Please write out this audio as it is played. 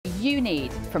you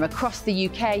need from across the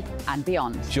UK and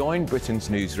beyond. Join Britain's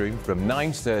newsroom from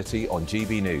 9:30 on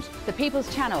GB News. The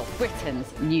People's Channel, Britain's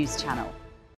news channel.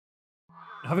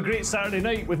 Have a great Saturday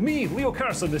night with me, Leo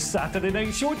Curse, on the Saturday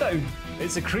Night Showdown.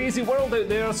 It's a crazy world out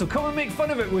there, so come and make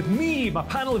fun of it with me, my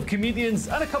panel of comedians,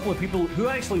 and a couple of people who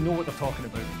actually know what they're talking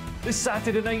about. The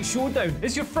Saturday Night Showdown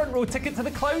is your front row ticket to the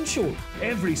clown show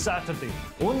every Saturday,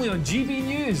 only on GB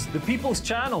News, the People's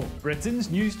Channel,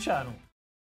 Britain's news channel.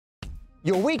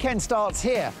 Your weekend starts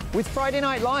here with Friday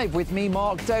Night Live with me,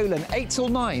 Mark Dolan, 8 till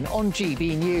 9 on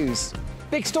GB News.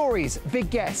 Big stories, big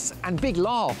guests and big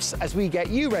laughs as we get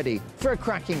you ready for a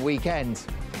cracking weekend.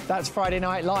 That's Friday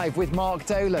Night Live with Mark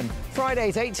Dolan.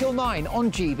 Fridays 8 till 9 on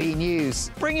GB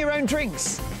News. Bring your own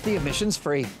drinks. The admission's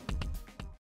free.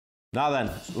 Now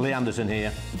then, Lee Anderson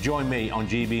here. Join me on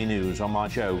GB News on my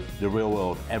show, The Real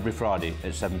World, every Friday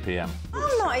at 7 p.m.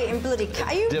 I'm not eating bloody cat.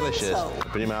 Are you delicious. mental?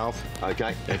 Put your mouth.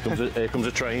 OK, here comes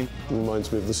a train. Reminds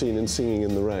me of the scene in Singing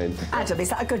in the Rain. Adam,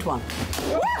 is that a good one?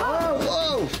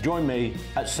 Whoa! Join me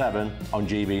at 7 on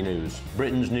GB News,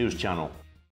 Britain's news channel.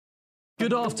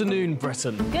 Good afternoon,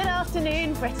 Britain. Good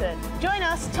afternoon, Britain. Join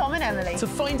us, Tom and Emily, To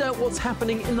find out what's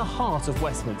happening in the heart of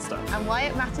Westminster. and why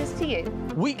it matters to you.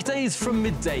 Weekdays from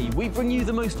midday, we bring you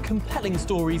the most compelling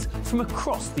stories from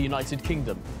across the United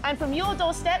Kingdom. And from your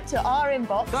doorstep to our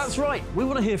inbox, That's right, we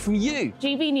want to hear from you,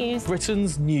 GB News.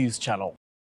 Britain's news channel.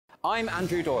 I'm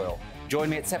Andrew Doyle. Join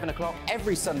me at 7 o'clock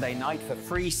every Sunday night for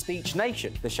Free Speech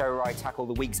Nation, the show where I tackle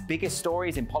the week's biggest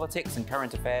stories in politics and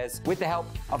current affairs with the help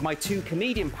of my 2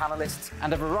 comedian panellists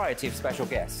and a variety of special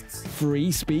guests.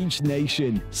 Free Speech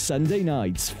Nation, Sunday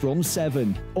nights from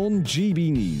 7 on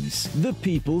GB News, the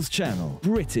People's Channel,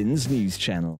 Britain's news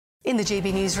channel. In the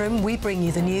GB Newsroom, we bring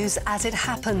you the news as it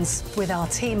happens. With our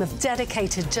team of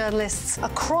dedicated journalists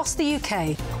across the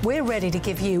UK, we're ready to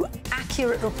give you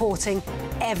accurate reporting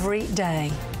every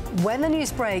day. When the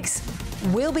news breaks,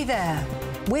 we'll be there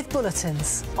with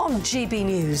bulletins on GB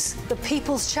News, the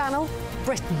People's Channel,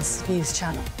 Britain's news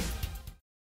channel.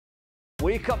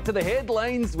 Wake up to the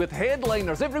headlines with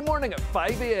Headliners every morning at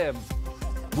 5 a.m.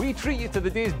 We treat you to the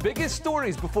day's biggest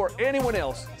stories before anyone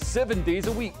else, 7 days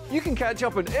a week. You can catch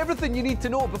up on everything you need to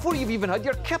know before you've even had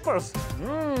your kippers.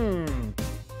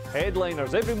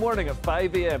 Headliners every morning at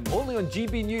 5 a.m, only on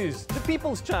GB News, the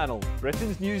People's Channel,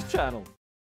 Britain's news channel.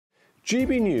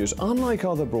 GB News, unlike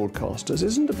other broadcasters,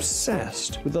 isn't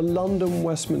obsessed with the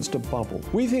London-Westminster bubble.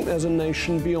 We think there's a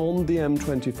nation beyond the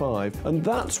M25, and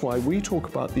that's why we talk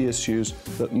about the issues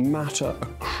that matter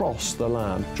across the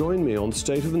land. Join me on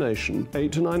State of the Nation,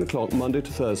 8 to 9 o'clock, Monday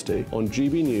to Thursday, on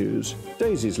GB News.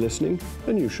 Daisy's listening,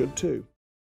 and you should too.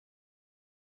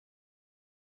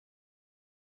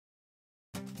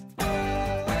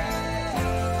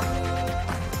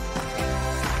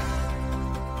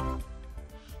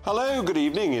 Hello, good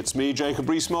evening. It's me, Jacob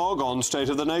Rees-Mogg, on State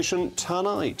of the Nation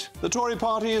tonight. The Tory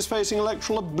party is facing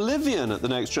electoral oblivion at the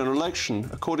next general election,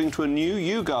 according to a new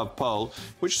YouGov poll,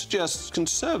 which suggests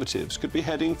Conservatives could be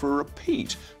heading for a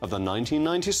repeat of the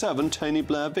 1997 Tony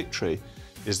Blair victory.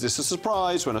 Is this a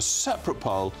surprise when a separate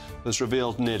poll has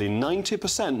revealed nearly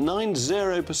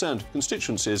 90% of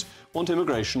constituencies want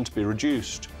immigration to be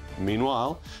reduced?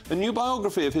 Meanwhile, a new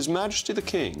biography of His Majesty the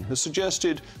King has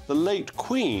suggested the late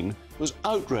Queen was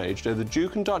outraged over the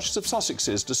Duke and Duchess of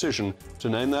Sussex's decision to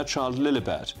name their child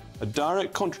Lilibet, a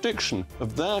direct contradiction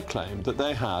of their claim that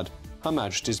they had Her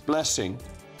Majesty's blessing.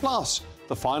 Plus,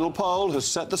 the final poll has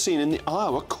set the scene in the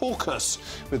Iowa caucus,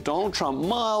 with Donald Trump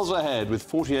miles ahead with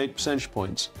 48 percentage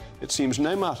points. It seems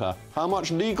no matter how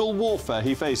much legal warfare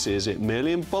he faces, it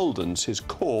merely emboldens his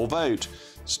core vote.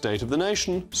 State of the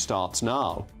Nation starts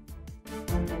now.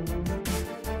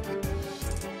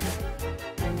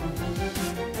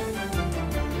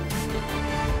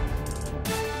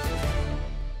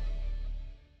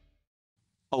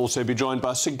 I'll also be joined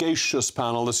by a sagacious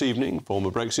panel this evening,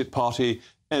 former Brexit Party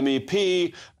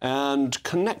MEP and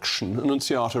Connection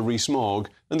Annunciata Rees-Mogg,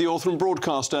 and the author and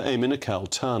broadcaster Amy Nicole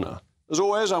Turner. As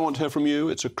always, I want to hear from you.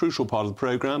 It's a crucial part of the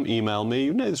programme. Email me.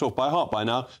 You know this off by heart by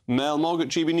now.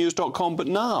 mailmog@gbnews.com. But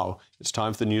now it's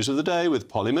time for the news of the day with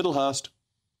Polly Middlehurst.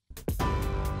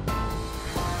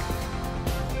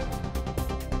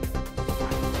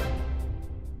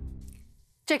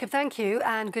 Jacob, thank you,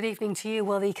 and good evening to you.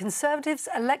 Well, the Conservatives'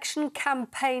 election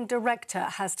campaign director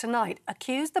has tonight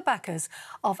accused the backers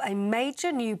of a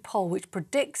major new poll which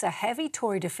predicts a heavy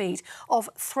Tory defeat of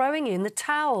throwing in the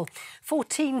towel.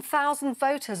 14,000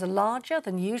 voters, a larger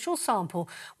than usual sample,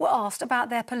 were asked about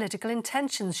their political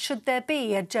intentions should there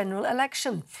be a general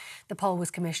election. The poll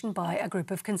was commissioned by a group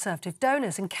of Conservative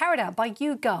donors and carried out by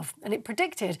YouGov, and it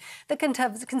predicted that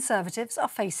Conservatives are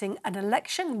facing an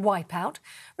election wipeout,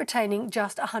 retaining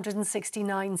just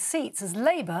 169 seats as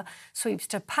Labour sweeps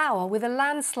to power with a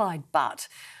landslide. But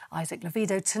Isaac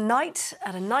Levido tonight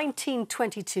at a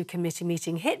 1922 committee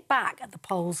meeting hit back at the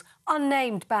poll's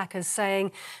unnamed backers,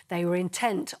 saying they were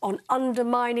intent on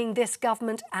undermining this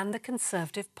government and the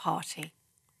Conservative Party.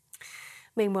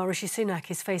 Meanwhile, Rishi Sunak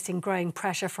is facing growing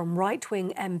pressure from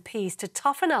right-wing MPs to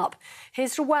toughen up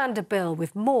his Rwanda bill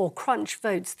with more crunch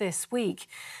votes this week.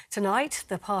 Tonight,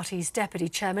 the party's deputy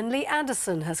chairman, Lee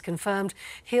Anderson, has confirmed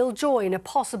he'll join a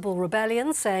possible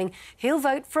rebellion, saying he'll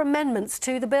vote for amendments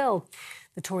to the bill.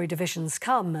 The Tory divisions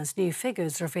come as new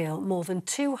figures reveal more than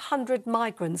 200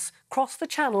 migrants crossed the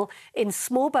Channel in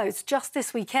small boats just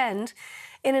this weekend.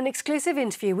 In an exclusive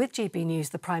interview with GB News,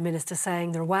 the Prime Minister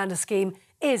saying the Rwanda scheme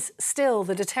is still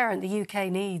the deterrent the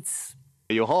UK needs.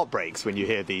 Your heart breaks when you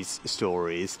hear these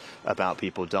stories about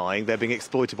people dying. They're being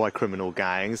exploited by criminal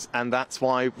gangs, and that's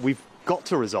why we've got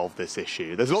to resolve this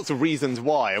issue. There's lots of reasons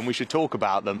why, and we should talk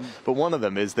about them, but one of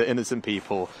them is that innocent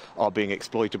people are being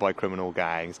exploited by criminal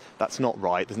gangs. That's not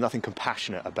right. There's nothing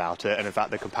compassionate about it, and in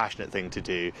fact the compassionate thing to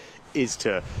do is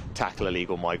to tackle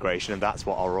illegal migration, and that's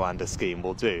what our Rwanda scheme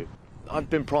will do.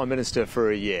 I've been Prime Minister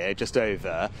for a year, just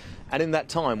over, and in that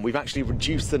time we've actually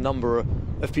reduced the number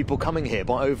of people coming here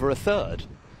by over a third.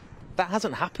 That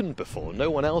hasn't happened before. No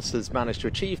one else has managed to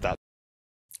achieve that.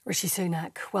 Rishi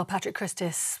Sunak. Well, Patrick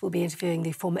Christis will be interviewing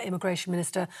the former Immigration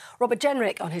Minister Robert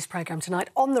Jenrick on his programme tonight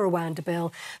on the Rwanda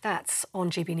bill. That's on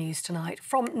GB News tonight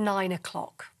from 9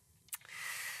 o'clock.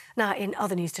 Now, in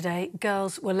other news today,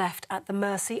 girls were left at the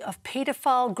mercy of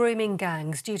paedophile grooming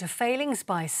gangs due to failings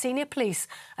by senior police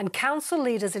and council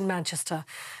leaders in Manchester.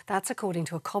 That's according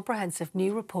to a comprehensive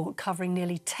new report covering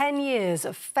nearly 10 years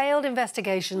of failed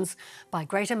investigations by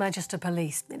Greater Manchester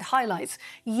Police. It highlights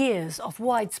years of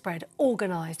widespread,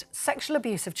 organised sexual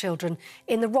abuse of children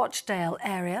in the Rochdale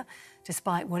area,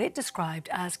 despite what it described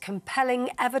as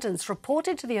compelling evidence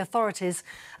reported to the authorities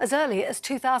as early as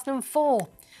 2004.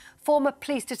 Former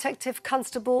Police Detective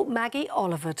Constable Maggie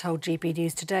Oliver told GB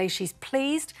News today she's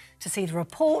pleased to see the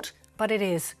report, but it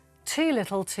is too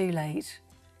little too late.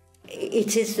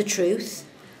 It is the truth,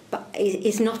 but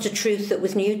it's not a truth that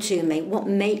was new to me. What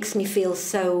makes me feel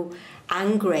so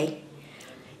angry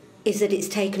is that it's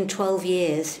taken 12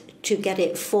 years to get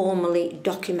it formally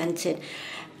documented.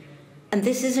 And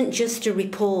this isn't just a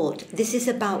report. This is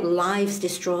about lives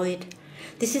destroyed.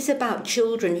 This is about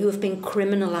children who have been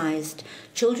criminalised,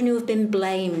 children who have been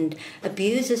blamed,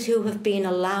 abusers who have been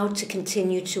allowed to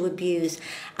continue to abuse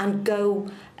and go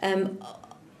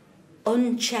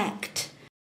unchecked.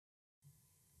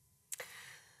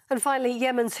 And finally,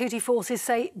 Yemen's Houthi forces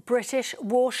say British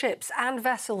warships and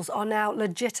vessels are now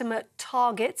legitimate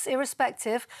targets,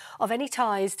 irrespective of any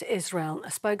ties to Israel.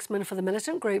 A spokesman for the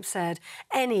militant group said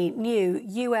any new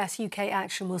US-UK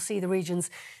action will see the region's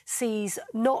seas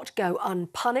not go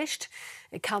unpunished.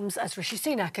 It comes as Rishi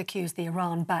Sunak accused the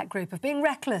Iran-backed group of being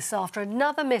reckless after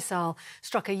another missile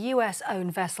struck a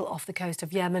US-owned vessel off the coast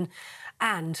of Yemen.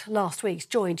 And last week's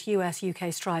joint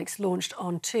US-UK strikes launched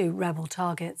on 2 rebel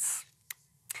targets.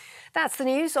 That's the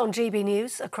news on GB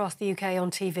News across the UK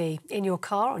on TV, in your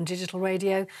car, on digital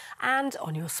radio and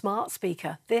on your smart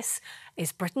speaker. This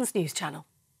is Britain's News Channel.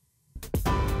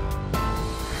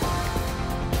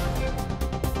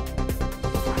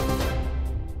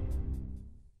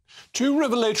 Two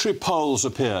revelatory polls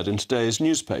appeared in today's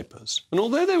newspapers, and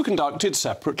although they were conducted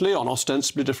separately on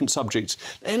ostensibly different subjects,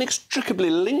 they're inextricably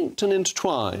linked and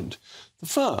intertwined. The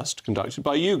first, conducted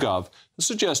by YouGov, has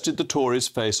suggested the Tories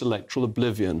face electoral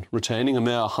oblivion, retaining a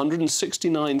mere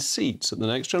 169 seats at the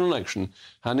next general election,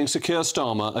 handing Sir Keir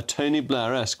Starmer a Tony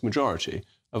Blair-esque majority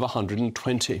of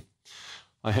 120.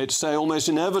 I hate to say almost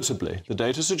inevitably, the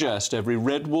data suggest every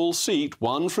red wall seat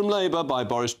won from Labour by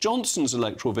Boris Johnson's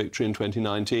electoral victory in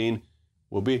 2019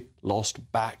 will be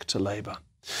lost back to Labour.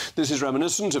 This is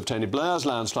reminiscent of Tony Blair's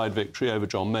landslide victory over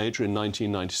John Major in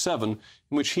 1997,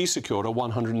 in which he secured a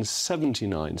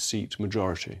 179-seat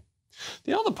majority.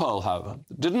 The other poll, however,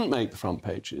 that didn't make the front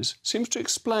pages, seems to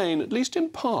explain, at least in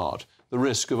part, the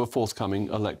risk of a forthcoming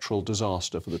electoral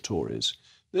disaster for the Tories.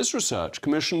 This research,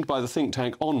 commissioned by the think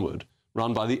tank Onward,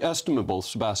 run by the estimable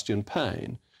Sebastian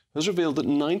Payne, has revealed that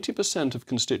 90% of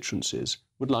constituencies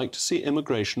would like to see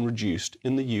immigration reduced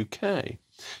in the UK.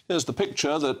 Here's the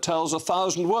picture that tells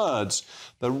 1,000 words.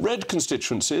 The red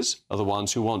constituencies are the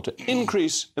ones who want to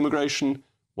increase immigration,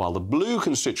 while the blue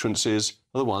constituencies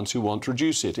are the ones who want to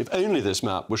reduce it. If only this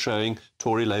map were showing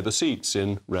Tory Labour seats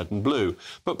in red and blue.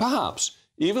 But perhaps,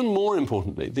 even more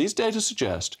importantly, these data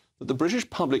suggest that the British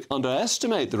public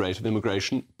underestimate the rate of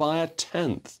immigration by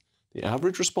 1/10. The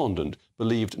average respondent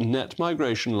believed net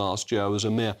migration last year was a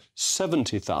mere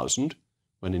 70,000,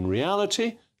 when in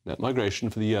reality, net migration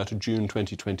for the year to June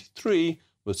 2023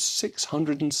 was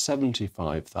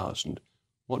 675,000.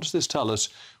 What does this tell us?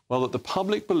 Well, that the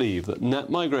public believe that net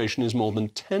migration is more than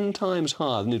 10 times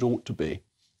higher than it ought to be.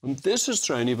 And this has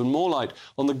thrown even more light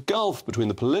on the gulf between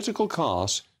the political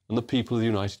class and the people of the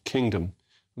United Kingdom.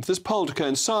 And for this poll to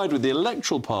coincide with the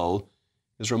electoral poll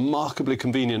is remarkably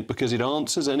convenient because it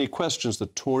answers any questions the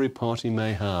Tory party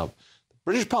may have. The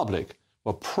British public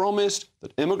were promised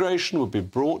that immigration would be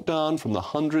brought down from the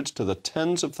hundreds to the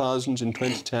tens of thousands in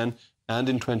 2010 and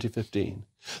in 2015.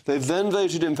 They then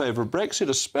voted in favour of Brexit,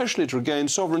 especially to regain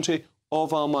sovereignty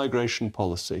of our migration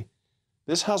policy.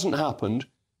 This hasn't happened.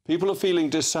 People are feeling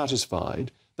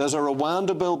dissatisfied. There's a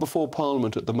Rwanda bill before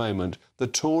Parliament at the moment. The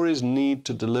Tories need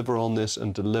to deliver on this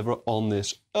and deliver on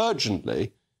this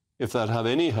urgently if they'd have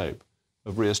any hope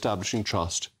of re-establishing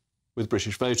trust with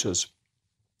British voters.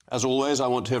 As always, I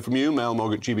want to hear from you,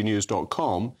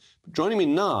 mailmog@gbnews.com. But joining me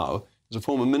now is a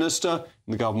former minister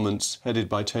in the governments headed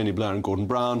by Tony Blair and Gordon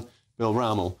Brown, Bill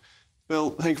Rammell. Bill,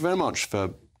 thank you very much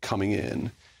for coming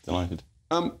in. Delighted.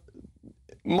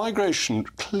 Migration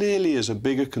clearly is a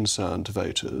bigger concern to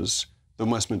voters than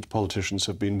Westminster politicians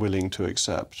have been willing to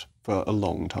accept for a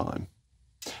long time.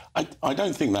 I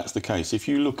don't think that's the case. If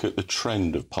you look at the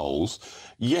trend of polls,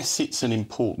 yes, it's an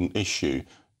important issue,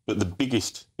 but the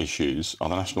biggest issues are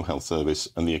the National Health Service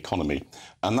and the economy.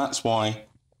 And that's why,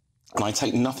 and I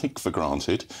take nothing for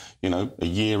granted, you know, a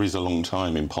year is a long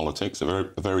time in politics,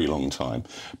 a very long time.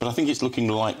 But I think it's looking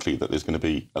likely that there's going to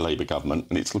be a Labour government,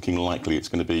 and it's looking likely it's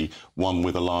going to be one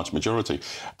with a large majority.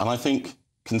 And I think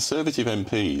Conservative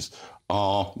MPs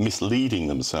are misleading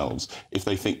themselves if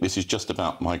they think this is just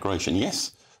about migration.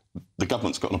 Yes, the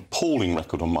government's got an appalling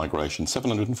record on migration,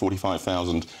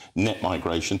 745,000 net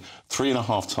migration,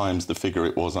 3.5 times the figure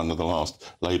it was under the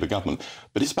last Labour government.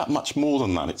 But it's about much more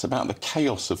than that. It's about the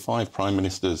chaos of 5 prime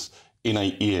ministers in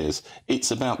 8 years.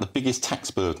 It's about the biggest tax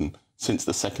burden since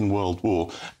the Second World War,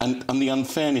 and the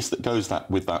unfairness that goes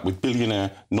with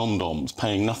billionaire non-doms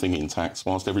paying nothing in tax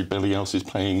whilst everybody else is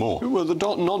paying more. Well, the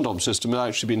non-dom system has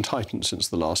actually been tightened since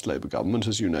the last Labour government,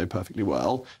 as you know perfectly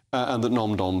well, and that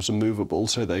non-doms are movable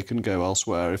so they can go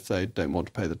elsewhere if they don't want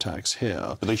to pay the tax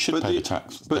here. But they should pay the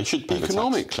tax. They should pay the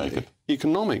tax, Jacob.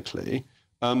 Economically,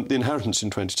 the inheritance in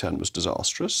 2010 was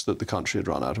disastrous, that the country had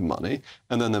run out of money,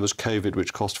 and then there was COVID,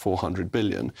 which cost $400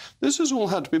 billion. This has all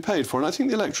had to be paid for, and I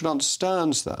think the electorate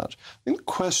understands that. I think the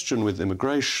question with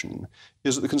immigration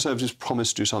is that the Conservatives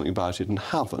promised to do something about it and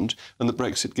haven't, and that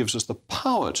Brexit gives us the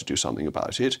power to do something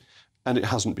about it, and it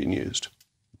hasn't been used.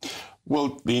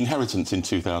 Well, the inheritance in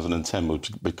 2010 was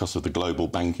because of the global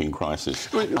banking crisis,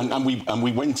 and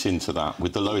we went into that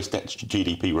with the lowest debt to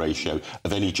GDP ratio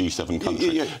of any G7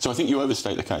 country. So I think you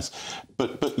overstate the case.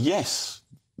 But yes,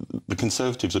 the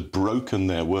Conservatives have broken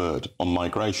their word on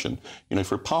migration. You know,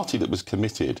 for a party that was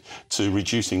committed to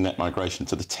reducing net migration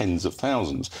to the tens of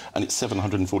thousands, and it's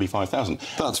 745,000.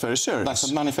 That's very serious. That's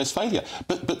a manifest failure.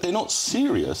 But they're not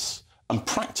serious and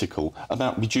practical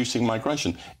about reducing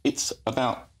migration. It's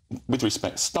about, with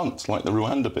respect, stunts like the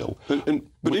Rwanda bill,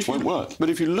 which won't work. But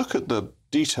if you look at the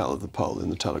detail of the poll in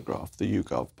the Telegraph, the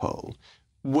YouGov poll,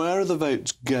 where are the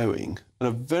votes going? And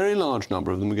a very large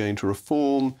number of them are going to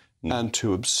reform and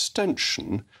to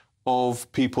abstention of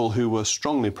people who were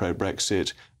strongly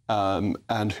pro-Brexit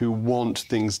and who want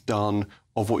things done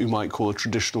of what you might call a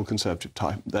traditional Conservative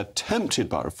type. They're tempted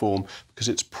by reform because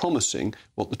it's promising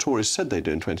what the Tories said they'd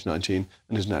do in 2019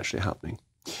 and isn't actually happening.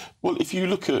 Well, if you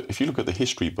look at the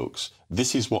history books,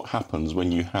 this is what happens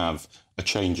when you have a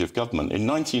change of government. In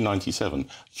 1997,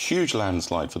 huge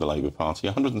landslide for the Labour Party,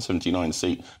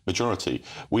 179-seat majority.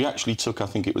 We actually took, I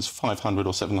think it was 500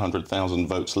 or 700,000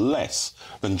 votes less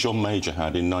than John Major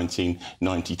had in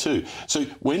 1992. So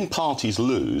when parties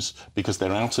lose because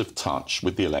they're out of touch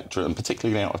with the electorate and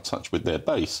particularly out of touch with their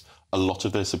base, a lot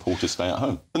of their supporters stay at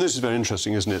home. And this is very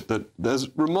interesting, isn't it, that there's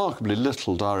remarkably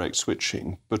little direct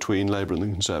switching between Labour and the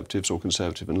Conservatives or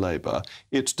Conservative and Labour.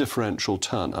 It's differential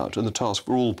turnout, and the task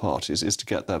for all parties is to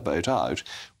get their vote out,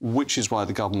 which is why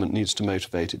the government needs to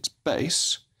motivate its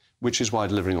base, which is why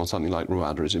delivering on something like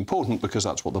Rwanda is important, because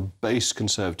that's what the base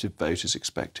Conservative vote is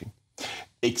expecting.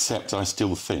 Except I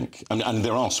still think, and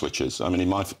there are switchers. I mean,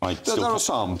 there are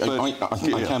some.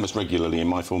 I canvass regularly in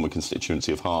my former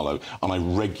constituency of Harlow, and I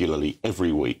regularly,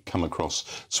 every week, come across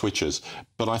switchers.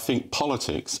 But I think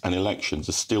politics and elections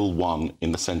are still won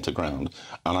in the centre ground.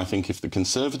 And I think if the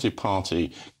Conservative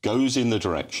Party goes in the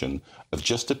direction of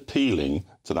just appealing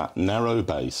to that narrow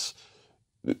base,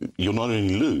 you'll not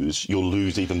only lose, you'll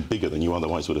lose even bigger than you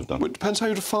otherwise would have done. Well, it depends how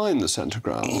you define the centre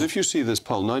ground. If you see this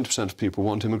poll, 90% of people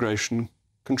want immigration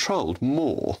controlled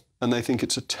more, and they think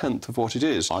it's a tenth of what it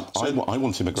is. I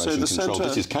want immigration controlled.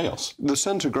 This is chaos. The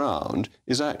centre ground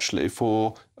is actually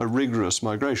for a rigorous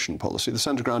migration policy. The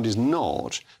centre ground is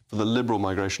not for the liberal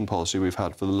migration policy we've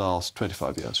had for the last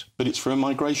 25 years. But it's for a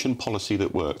migration policy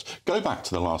that worked. Go back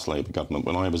to the last Labour government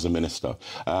when I was a minister,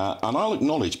 and I'll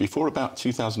acknowledge before about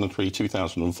 2003,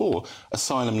 2004,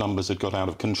 asylum numbers had got out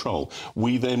of control.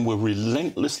 We then were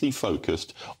relentlessly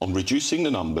focused on reducing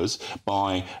the numbers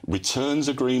by returns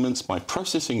agreements, by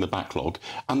processing the backlog,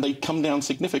 and they'd come down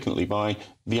significantly by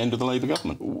the end of the Labour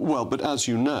government. Well, but as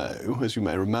you know, as you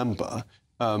may remember,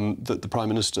 that the Prime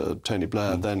Minister, Tony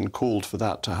Blair, then called for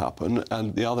that to happen,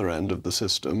 and the other end of the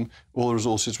system, all the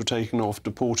resources were taken off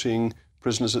deporting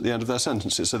prisoners at the end of their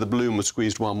sentences. So the balloon was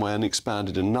squeezed one way and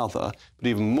expanded another. But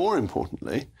even more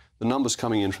importantly, the numbers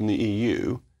coming in from the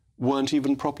EU weren't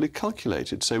even properly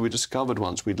calculated. So we discovered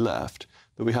once we'd left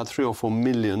that we had 3 or 4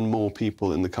 million more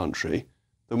people in the country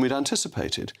than we'd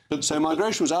anticipated. So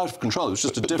migration was out of control. It was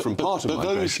just a different part of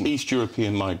migration. Those East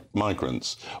European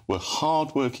migrants were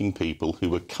hard-working people who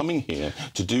were coming here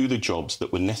to do the jobs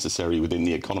that were necessary within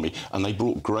the economy, and they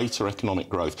brought greater economic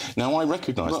growth. Now, I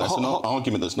recognise that's an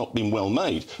argument that's not been well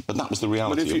made, but that was the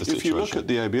reality of the situation. If you look at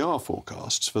the ABR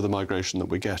forecasts for the migration that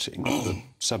we're getting, the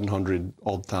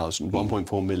 700-odd thousand,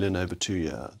 1.4 million over 2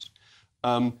 years,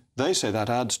 they say that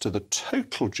adds to the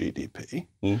total GDP,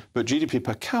 but GDP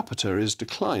per capita is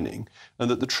declining,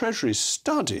 and that the Treasury's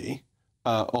study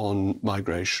on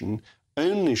migration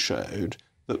only showed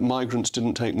that migrants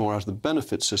didn't take more out of the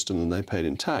benefit system than they paid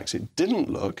in tax. It didn't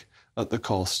look at the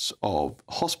costs of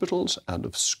hospitals and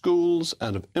of schools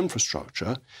and of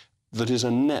infrastructure that is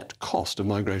a net cost of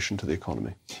migration to the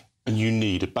economy. And you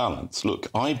need a balance. Look,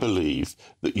 I believe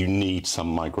that you need some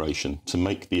migration to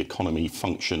make the economy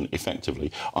function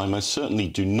effectively. I most certainly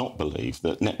do not believe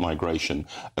that net migration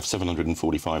of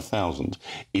 745,000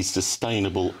 is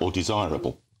sustainable or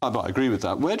desirable. I agree with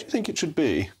that. Where do you think it should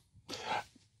be?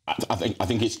 I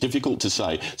think it's difficult to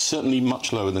say. Certainly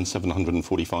much lower than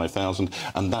 745,000,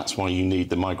 and that's why you need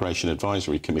the Migration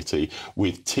Advisory Committee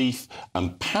with teeth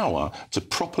and power to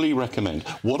properly recommend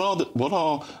what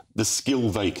are the skill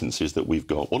vacancies that we've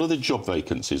got, what are the job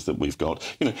vacancies that we've got.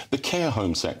 You know, the care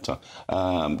home sector,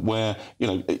 where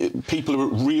people are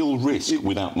at real risk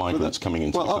without migrants coming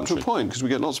into the country. Well, up to a point, because we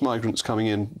get lots of migrants coming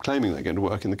in claiming they're going to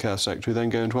work in the care sector who then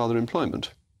go into other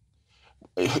employment.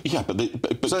 Yeah, but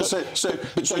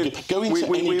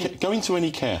go into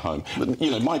any care home.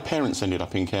 You know, my parents ended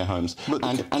up in care homes,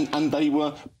 and they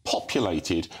were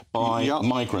populated by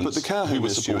migrants. But the care home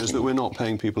issue is that we're not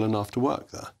paying people enough to work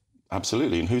there.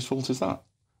 Absolutely, and whose fault is that?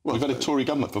 Well, we've had a Tory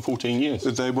government for 14 years.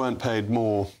 They weren't paid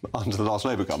more under the last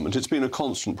Labour government. It's been a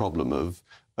constant problem of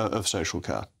social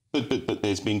care. But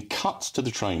there's been cuts to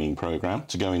the training programme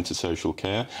to go into social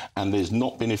care, and there's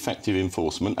not been effective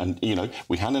enforcement. And, you know,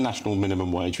 we had a national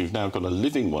minimum wage, we've now got a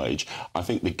living wage. I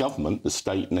think the government, the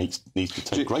state, needs to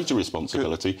take greater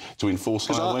responsibility to enforce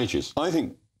higher wages. I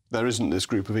think there isn't this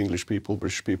group of English people,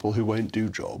 British people, who won't do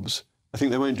jobs. I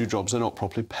think they won't do jobs they're not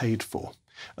properly paid for,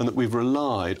 and that we've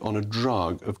relied on a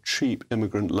drug of cheap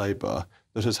immigrant labour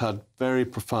that has had very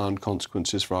profound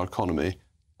consequences for our economy,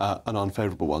 and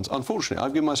unfavourable ones. Unfortunately,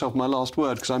 I've given myself my last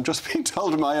word because I'm just being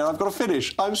told in my ear I've got to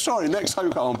finish. I'm sorry. Next time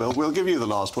you come on, Bill, we'll give you the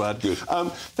last word. Good.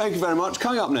 Thank you very much.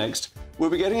 Coming up next, we'll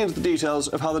be getting into the details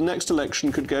of how the next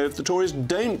election could go if the Tories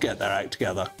don't get their act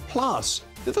together. Plus,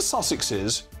 did the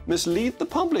Sussexes mislead the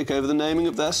public over the naming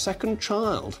of their second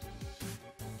child?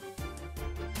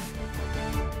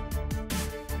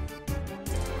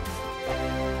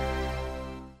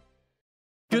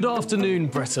 Good afternoon,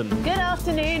 Britain. Good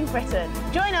afternoon, Britain.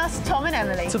 Join us, Tom and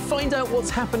Emily, to find out what's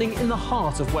happening in the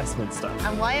heart of Westminster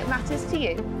and why it matters to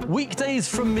you. Weekdays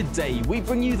from midday, we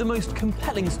bring you the most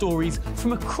compelling stories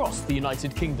from across the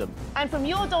United Kingdom. And from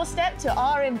your doorstep to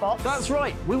our inbox. That's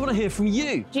right, we want to hear from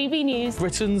you. GB News,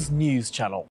 Britain's news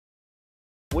channel.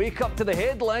 Wake up to the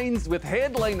headlines with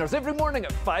Headliners every morning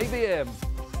at 5 a.m.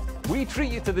 We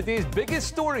treat you to the day's biggest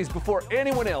stories before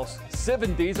anyone else,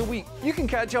 7 days a week. You can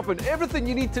catch up on everything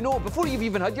you need to know before you've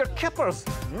even had your kippers.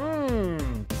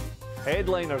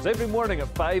 Headliners every morning at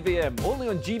 5 a.m, only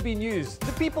on GB News,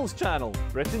 the People's Channel,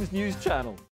 Britain's news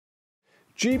channel.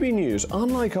 GB News,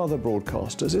 unlike other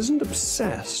broadcasters, isn't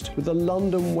obsessed with the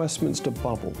London-Westminster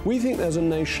bubble. We think there's a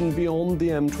nation beyond the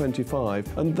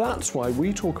M25, and that's why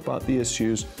we talk about the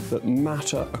issues that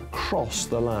matter across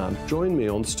the land. Join me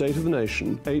on State of the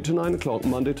Nation, 8 to 9 o'clock,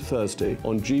 Monday to Thursday,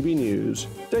 on GB News.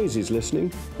 Daisy's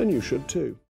listening, and you should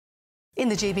too. In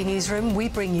the GB Newsroom, we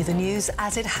bring you the news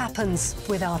as it happens.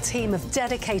 With our team of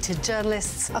dedicated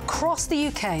journalists across the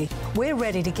UK, we're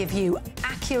ready to give you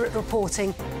accurate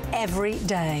reporting every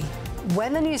day.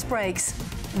 When the news breaks,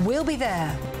 we'll be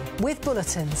there with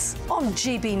bulletins on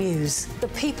GB News, the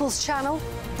People's Channel,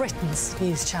 Britain's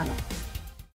news channel.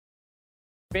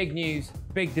 Big news,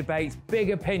 big debates,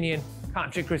 big opinion.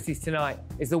 Patrick Christie's Tonight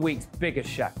is the week's biggest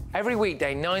show. Every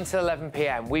weekday, 9 to 11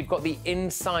 p.m, we've got the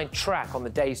inside track on the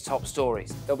day's top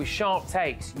stories. There'll be sharp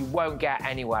takes you won't get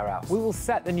anywhere else. We will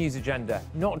set the news agenda,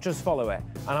 not just follow it,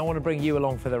 and I want to bring you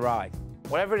along for the ride.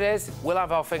 Whatever it is, we'll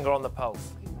have our finger on the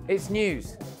pulse. It's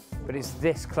news, but it's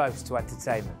this close to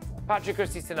entertainment. Patrick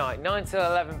Christie's Tonight, 9 to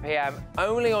 11 p.m,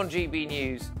 only on GB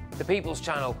News, the People's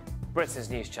Channel, Britain's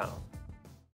news channel.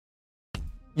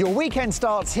 Your weekend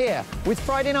starts here with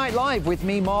Friday Night Live with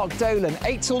me, Mark Dolan,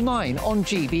 8 till 9 on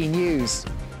GB News.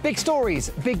 Big stories,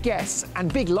 big guests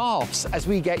and big laughs as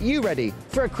we get you ready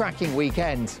for a cracking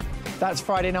weekend. That's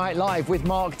Friday Night Live with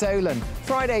Mark Dolan,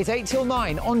 Fridays 8 till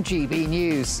 9 on GB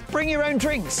News. Bring your own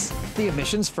drinks, the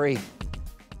admission's free.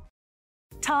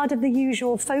 Tired of the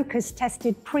usual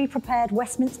focus-tested, pre-prepared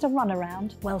Westminster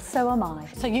runaround? Well, so am I.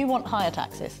 So you want higher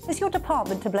taxes? Is your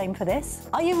department to blame for this?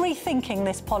 Are you rethinking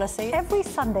this policy? Every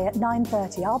Sunday at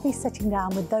 9:30, I'll be sitting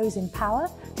down with those in power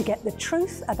to get the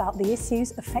truth about the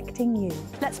issues affecting you.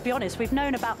 Let's be honest, we've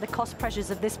known about the cost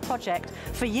pressures of this project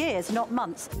for years, not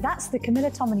months. That's the Camilla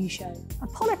Tominey Show, a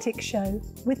politics show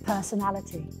with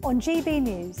personality. On GB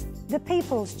News, the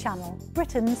People's Channel,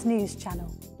 Britain's news channel.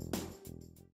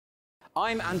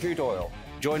 I'm Andrew Doyle.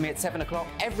 Join me at 7 o'clock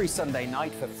every Sunday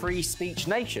night for Free Speech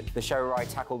Nation, the show where I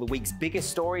tackle the week's biggest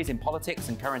stories in politics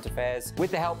and current affairs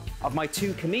with the help of my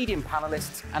two comedian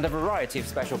panellists and a variety of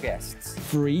special guests.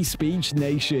 Free Speech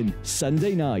Nation,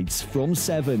 Sunday nights from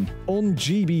 7 on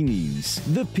GB News,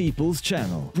 the People's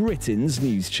Channel, Britain's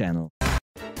news channel.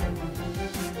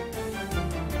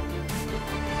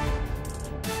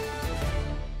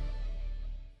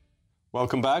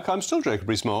 Welcome back. I'm still Jacob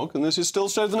Rees-Mogg, and this is still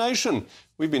State of the Nation.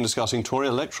 We've been discussing Tory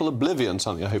electoral oblivion,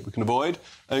 something I hope we can avoid,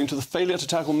 owing to the failure to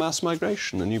tackle mass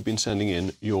migration, and you've been sending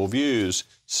in your views.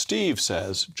 Steve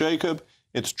says, Jacob,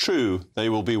 it's true they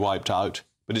will be wiped out,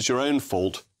 but it's your own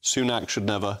fault. Sunak should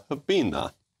never have been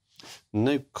there.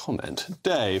 No comment.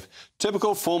 Dave,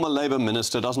 typical former Labour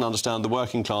minister doesn't understand the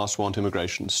working class want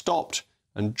immigration stopped.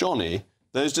 And Johnny,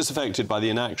 those disaffected by the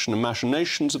inaction and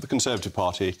machinations of the Conservative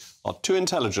Party are too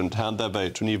intelligent to hand their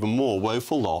vote to an even more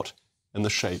woeful lot in the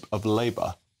shape of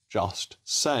Labour. Just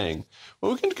saying.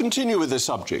 Well, we're going to continue with this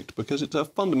subject because it's a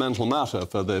fundamental matter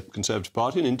for the Conservative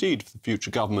Party and indeed for the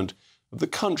future government of the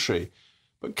country.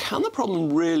 But can the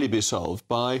problem really be solved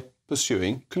by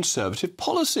pursuing Conservative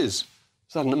policies?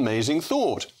 Is that an amazing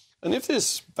thought? And if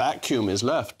this vacuum is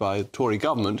left by the Tory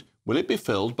government, will it be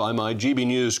filled by my GB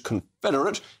News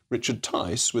confederate, Richard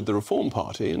Tice, with the Reform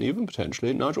Party, and even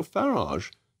potentially Nigel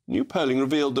Farage? New polling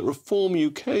revealed that Reform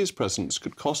UK's presence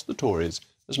could cost the Tories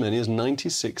as many as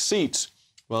 96 seats.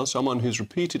 Well, someone who's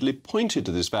repeatedly pointed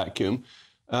to this vacuum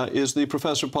is the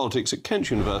Professor of Politics at Kent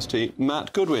University,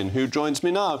 Matt Goodwin, who joins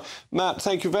me now. Matt,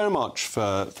 thank you very much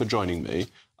for joining me.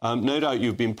 No doubt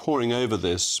you've been poring over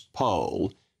this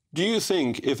poll. Do you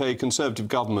think if a Conservative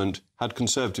government had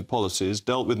Conservative policies,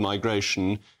 dealt with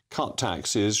migration, cut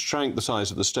taxes, shrank the size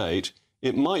of the state,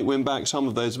 it might win back some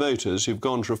of those voters who've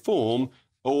gone to Reform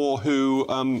or who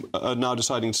are now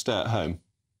deciding to stay at home?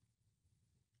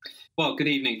 Well, good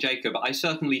evening, Jacob. I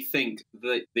certainly think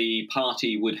that the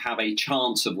party would have a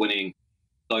chance of winning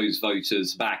those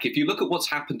voters back. If you look at what's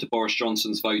happened to Boris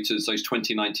Johnson's voters, those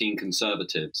 2019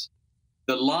 Conservatives,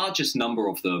 the largest number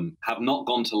of them have not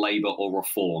gone to Labour or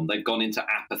Reform. They've gone into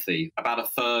apathy. About a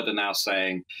third are now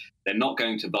saying they're not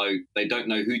going to vote, they don't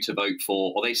know who to vote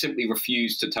for, or they simply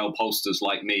refuse to tell pollsters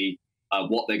like me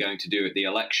what they're going to do at the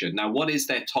election. Now, what is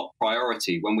their top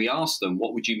priority? When we ask them,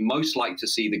 what would you most like to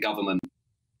see the government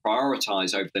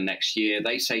prioritise over the next year,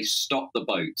 they say stop the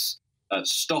boats,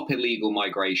 stop illegal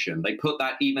migration. They put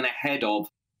that even ahead of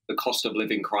the cost of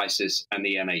living crisis and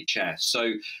the NHS.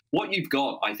 So what you've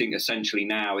got, I think, essentially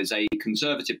now is a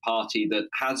Conservative Party that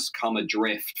has come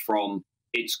adrift from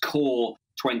its core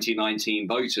 2019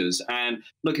 voters. And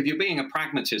look, if you're being a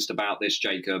pragmatist about this,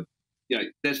 Jacob, you know,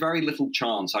 there's very little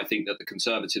chance, I think, that the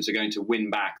Conservatives are going to win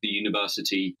back the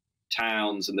university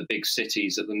towns and the big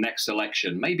cities at the next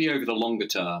election, maybe over the longer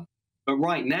term. But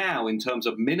right now, in terms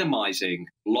of minimising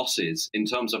losses, in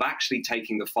terms of actually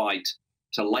taking the fight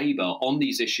to Labour on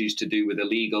these issues to do with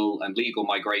illegal and legal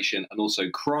migration and also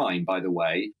crime, by the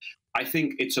way, I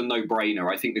think it's a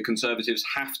no-brainer. I think the Conservatives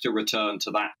have to return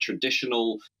to that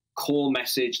traditional core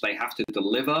message. They have to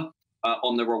deliver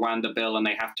on the Rwanda bill, and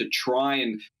they have to try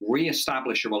and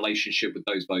re-establish a relationship with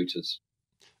those voters.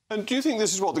 And do you think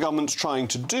this is what the government's trying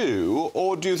to do,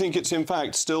 or do you think it's in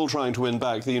fact still trying to win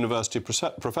back the university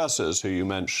professors who you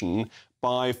mentioned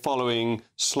by following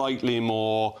slightly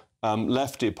more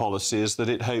lefty policies that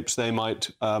it hopes they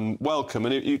might welcome?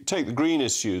 And you take the green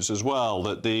issues as well,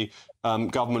 that the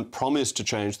government promised to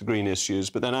change the green issues,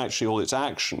 but then actually all its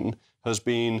action has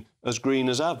been as green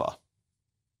as ever.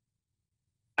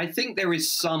 I think there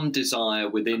is some desire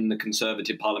within the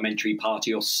Conservative Parliamentary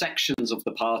Party or sections of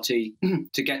the party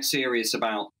to get serious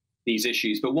about these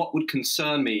issues. But what would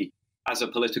concern me as a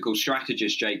political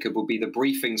strategist, Jacob, would be the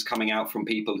briefings coming out from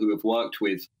people who have worked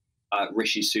with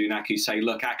Rishi Sunak, who say,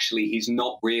 look, actually, he's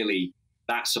not really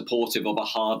that supportive of a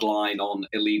hard line on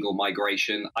illegal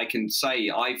migration. I can say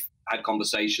I've had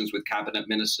conversations with cabinet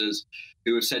ministers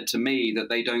who have said to me that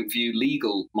they don't view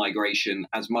legal migration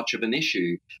as much of an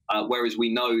issue, whereas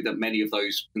we know that many of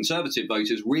those Conservative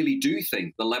voters really do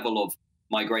think the level of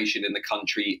migration in the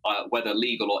country, whether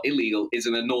legal or illegal, is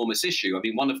an enormous issue. I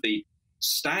mean, one of the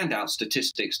standout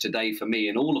statistics today for me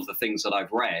in all of the things that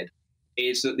I've read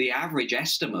is that the average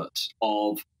estimate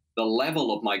of the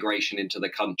level of migration into the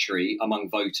country among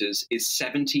voters is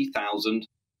 70,000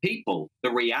 people.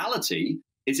 The reality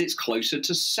is it's closer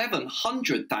to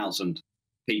 700,000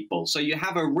 people. So you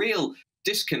have a real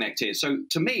disconnect here. So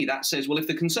to me, that says, well, if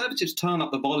the Conservatives turn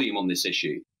up the volume on this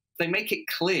issue, they make it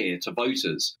clear to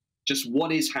voters just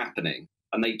what is happening,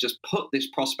 and they just put this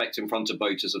prospect in front of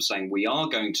voters of saying, we are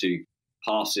going to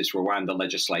pass this Rwanda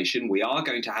legislation, we are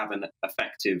going to have an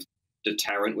effective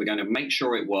deterrent, we're going to make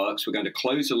sure it works, we're going to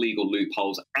close the legal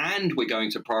loopholes, and we're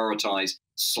going to prioritise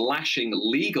slashing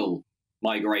legal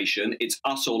migration. It's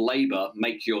us or Labour,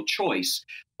 make your choice.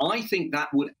 I think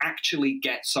that would actually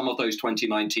get some of those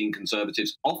 2019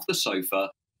 Conservatives off the sofa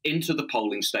into the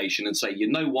polling station and say,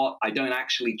 you know what, I don't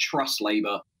actually trust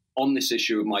Labour on this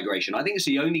issue of migration. I think it's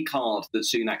the only card that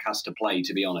Sunak has to play,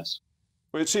 to be honest.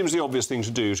 Well, it seems the obvious thing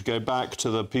to do, to go back to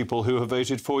the people who have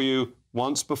voted for you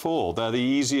once before. They're the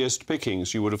easiest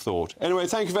pickings, you would have thought. Anyway,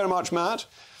 thank you very much, Matt.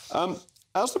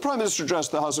 As the Prime Minister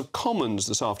addressed the House of Commons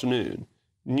this afternoon,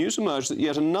 news emerged that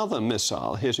yet another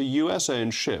missile hit a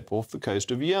US-owned ship off the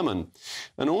coast of Yemen.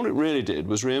 And all it really did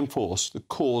was reinforce the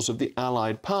cause of the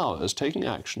Allied powers taking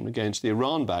action against the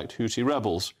Iran-backed Houthi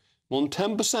rebels. More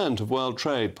than 10% of world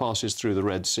trade passes through the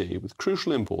Red Sea, with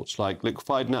crucial imports like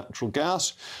liquefied natural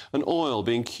gas and oil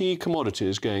being key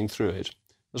commodities going through it.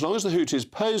 As long as the Houthis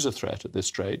pose a threat at this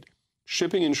strait,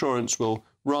 shipping insurance will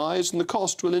rise and the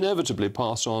cost will inevitably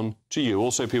pass on to you.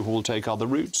 Also, people will take other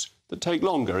routes that take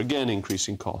longer, again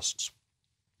increasing costs.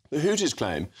 The Houthis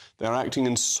claim they are acting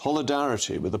in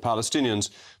solidarity with the Palestinians,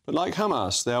 but like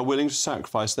Hamas, they are willing to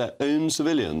sacrifice their own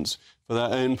civilians for their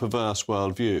own perverse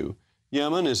worldview.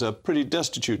 Yemen is a pretty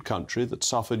destitute country that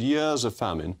suffered years of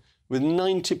famine, with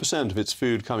 90% of its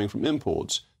food coming from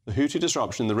imports. The Houthi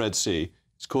disruption in the Red Sea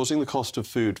is causing the cost of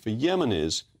food for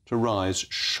Yemenis to rise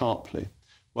sharply.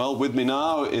 Well, with me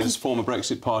now is former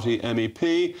Brexit Party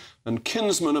MEP and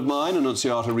kinsman of mine,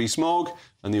 Annunziata Rees-Mogg,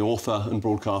 and the author and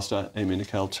broadcaster, Amy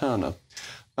Nicole Turner.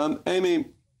 Amy,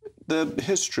 the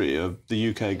history of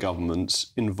the UK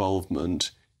government's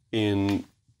involvement in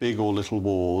big or little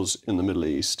wars in the Middle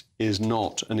East is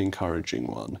not an encouraging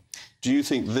one. Do you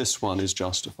think this one is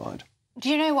justified? Do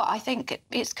you know what? I think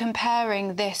it's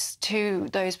comparing this to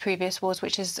those previous wars,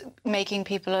 which is making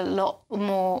people a lot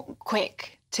more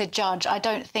quick to judge. I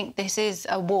don't think this is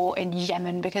a war in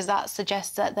Yemen, because that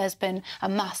suggests that there's been a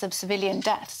massive civilian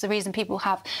deaths. The reason people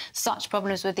have such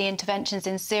problems with the interventions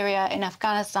in Syria, in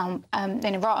Afghanistan, in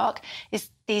Iraq, is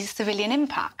the civilian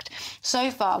impact. So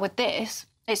far with this,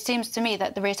 it seems to me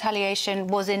that the retaliation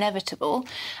was inevitable.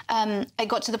 It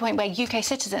got to the point where UK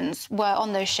citizens were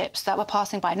on those ships that were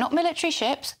passing by, not military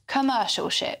ships, commercial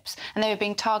ships, and they were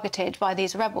being targeted by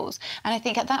these rebels. And I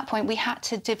think at that point we had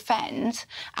to defend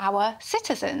our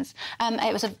citizens.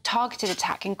 It was a targeted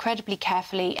attack, incredibly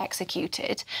carefully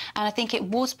executed, and I think it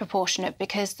was proportionate,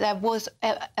 because there was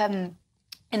in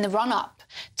the run-up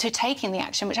to taking the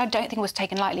action, which I don't think was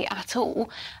taken lightly at all,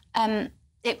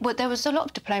 there was a lot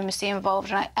of diplomacy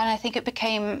involved, and I think it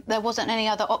became there wasn't any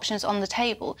other options on the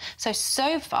table.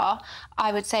 So far,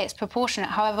 I would say it's proportionate.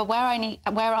 However, where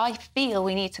I feel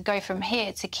we need to go from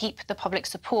here to keep the public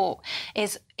support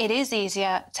is it is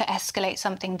easier to escalate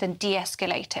something than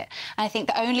de-escalate it. And I think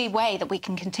the only way that we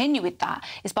can continue with that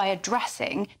is by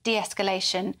addressing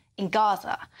de-escalation in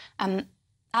Gaza.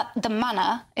 At the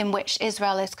manner in which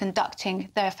Israel is conducting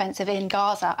their offensive in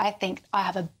Gaza, I think I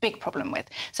have a big problem with.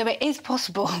 So it is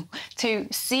possible to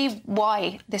see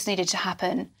why this needed to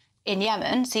happen in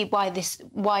Yemen, see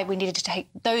why we needed to take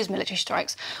those military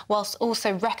strikes, whilst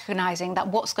also recognising that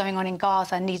what's going on in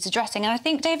Gaza needs addressing. And I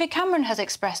think David Cameron has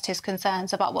expressed his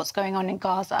concerns about what's going on in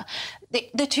Gaza.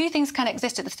 The two things can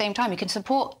exist at the same time. You can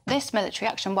support this military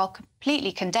action while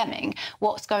completely condemning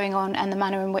what's going on and the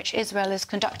manner in which Israel is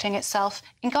conducting itself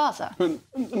in Gaza. But,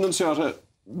 Nunziata,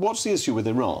 what's the issue with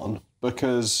Iran?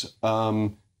 Because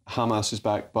Hamas is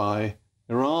backed by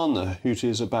Iran, the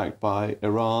Houthis are backed by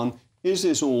Iran. Is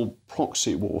this all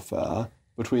proxy warfare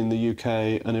between the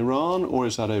UK and Iran, or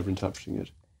is that overinterpreting it?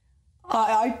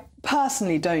 I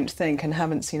personally don't think and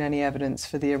haven't seen any evidence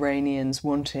for the Iranians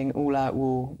wanting all-out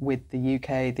war with the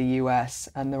UK, the US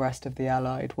and the rest of the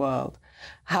allied world.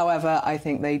 However, I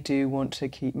think they do want to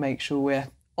make sure we're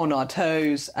on our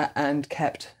toes and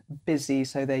kept busy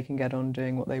so they can get on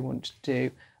doing what they want to do.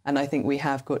 And I think we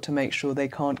have got to make sure they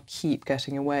can't keep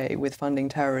getting away with funding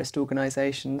terrorist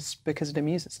organisations because it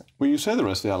amuses them. Well, you say the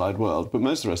rest of the Allied world, but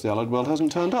most of the rest of the Allied world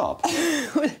hasn't turned up.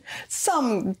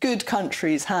 Some good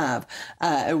countries have.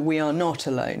 We are not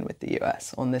alone with the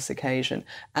US on this occasion.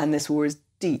 And this war is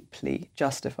deeply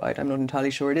justified. I'm not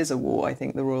entirely sure it is a war. I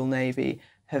think the Royal Navy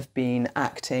have been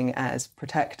acting as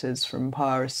protectors from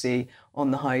piracy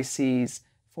on the high seas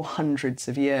for hundreds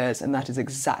of years, and that is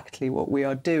exactly what we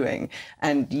are doing.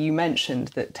 And you mentioned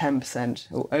that 10%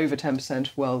 or over 10%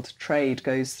 of world trade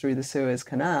goes through the Suez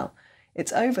Canal.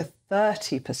 It's over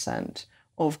 30%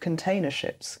 of container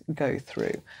ships go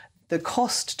through. The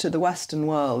cost to the Western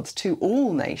world, to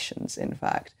all nations, in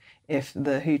fact, if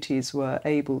the Houthis were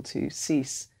able to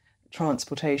cease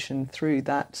transportation through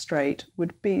that strait,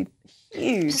 would be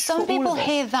huge. Some people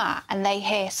hear that and they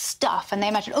hear stuff and they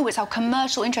imagine, oh, it's our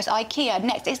commercial interest, IKEA,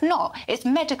 next. It's not. It's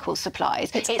medical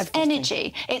supplies, it's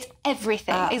energy, it's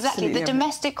everything. Absolutely. Exactly. The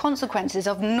domestic consequences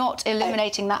of not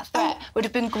eliminating that threat would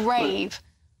have been grave.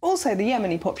 Also, the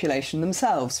Yemeni population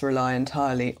themselves rely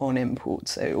entirely on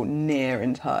imports, or near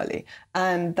entirely.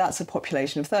 And that's a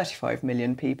population of 35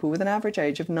 million people with an average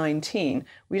age of 19.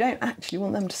 We don't actually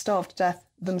want them to starve to death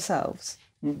themselves.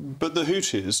 But the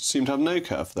Houthis seem to have no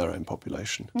care for their own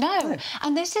population. No,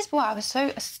 and this is why I was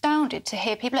so astounded to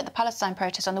hear people at the Palestine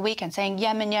protest on the weekend saying,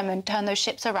 Yemen, Yemen, turn those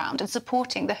ships around, and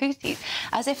supporting the Houthis,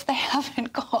 as if they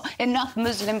haven't got enough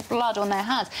Muslim blood on their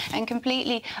hands, and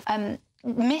completely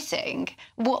missing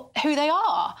who they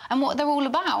are and what they're all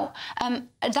about.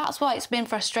 That's why it's been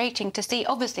frustrating to see.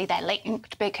 Obviously, they're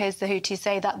linked because the Houthis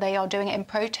say that they are doing it in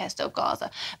protest of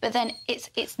Gaza, but then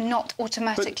it's not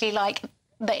automatically like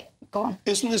they... Go on.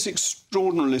 Isn't this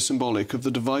extraordinarily symbolic of the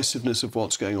divisiveness of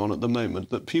what's going on at the moment,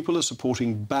 that people are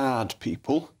supporting bad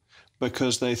people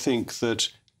because they think that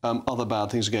other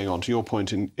bad things are going on? To your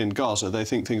point in Gaza, they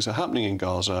think things are happening in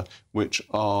Gaza which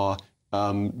are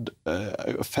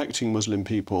affecting Muslim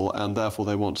people, and therefore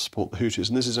they want to support the Houthis.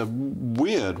 And this is a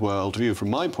weird worldview from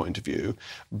my point of view,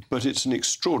 but it's an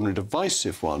extraordinarily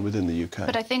divisive one within the UK.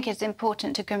 But I think it's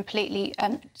important to completely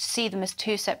see them as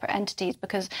two separate entities,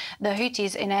 because the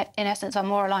Houthis, in essence, are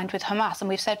more aligned with Hamas. And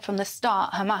we've said from the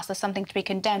start, Hamas is something to be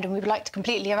condemned, and we would like to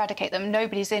completely eradicate them.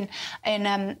 Nobody's in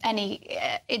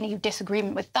any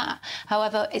disagreement with that.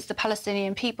 However, it's the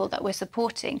Palestinian people that we're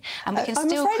supporting, and we can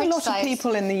still criticise... I'm afraid a lot of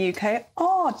people in the UK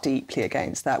are deeply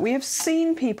against that. We have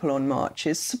seen people on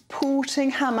marches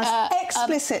supporting Hamas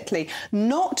explicitly,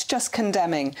 not just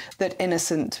condemning that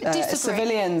innocent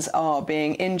civilians are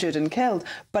being injured and killed,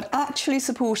 but actually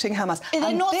supporting Hamas.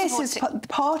 And this is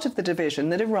part of the division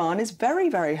that Iran is very,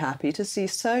 very happy to see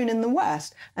sown in the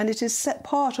West, and it is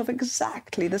part of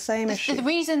exactly the same issue. The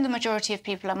reason the majority of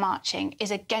people are marching is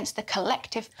against the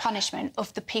collective punishment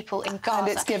of the people in Gaza. And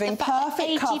it's giving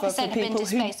perfect cover for people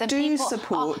who do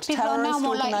support terrorist are now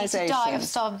more likely to die of organisations.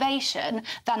 starvation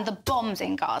than the bombs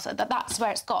in Gaza. That's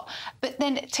where it's got. But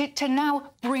then to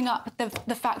now bring up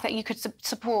the fact that you could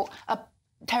support a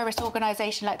terrorist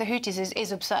organisation like the Houthis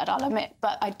is absurd, I'll admit,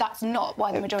 but that's not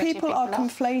why the majority of people are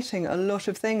conflating a lot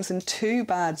of things, and two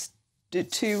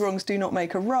wrongs do not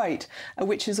make a right,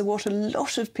 which is what a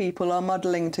lot of people are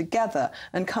muddling together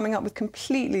and coming up with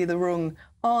completely the wrong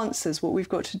answers. What we've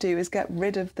got to do is get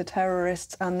rid of the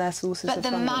terrorists and their sources of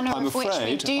funding. I'm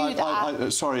afraid,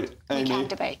 sorry, Amy, can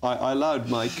debate. I allowed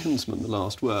my kinsman the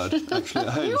last word. Actually,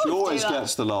 at home, he always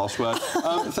gets the last word.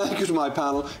 Thank you to my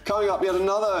panel. Coming up, yet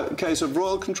another case of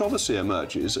royal controversy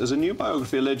emerges as a new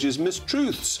biography alleges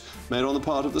mistruths made on the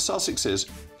part of the Sussexes.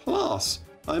 Plus,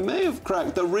 I may have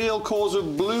cracked the real cause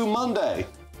of Blue Monday.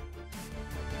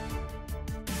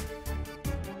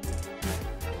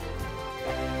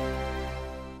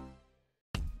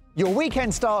 Your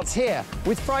weekend starts here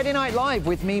with Friday Night Live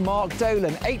with me, Mark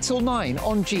Dolan, 8 till 9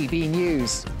 on GB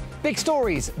News. Big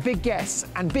stories, big guests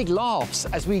and big laughs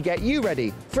as we get you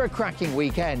ready for a cracking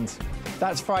weekend.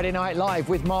 That's Friday Night Live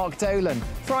with Mark Dolan,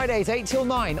 Fridays 8 till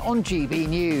 9 on GB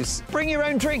News. Bring your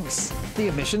own drinks, the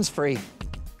admission's free.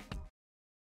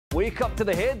 Wake up to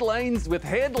the headlines with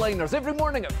Headliners every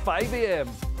morning at 5 a.m.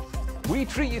 We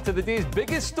treat you to the day's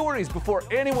biggest stories before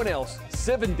anyone else,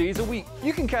 7 days a week.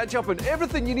 You can catch up on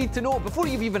everything you need to know before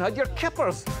you've even had your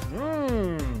kippers.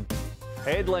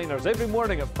 Headliners every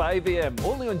morning at 5 a.m,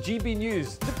 only on GB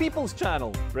News, the People's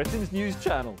Channel, Britain's news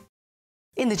channel.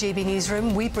 In the GB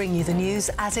Newsroom, we bring you the news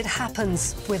as it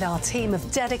happens. With our team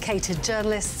of dedicated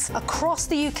journalists across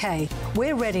the UK,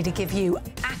 we're ready to give you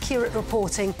accurate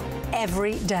reporting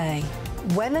every day.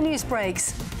 When the news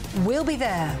breaks, we'll be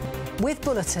there with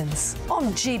bulletins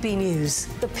on GB News,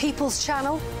 the People's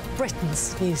Channel,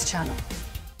 Britain's news channel.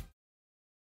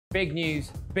 Big news,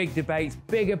 big debates,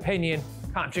 big opinion.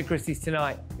 Patrick Christie's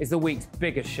Tonight is the week's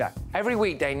biggest show. Every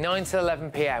weekday, 9 to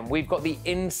 11 p.m, we've got the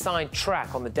inside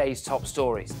track on the day's top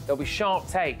stories. There'll be sharp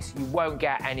takes you won't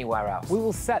get anywhere else. We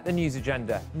will set the news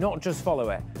agenda, not just follow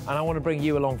it, and I want to bring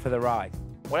you along for the ride.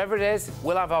 Whatever it is,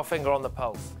 we'll have our finger on the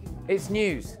pulse. It's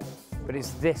news, but it's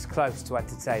this close to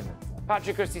entertainment.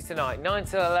 Patrick Christie's Tonight, 9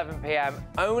 till 11 p.m,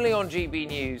 only on GB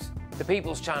News, the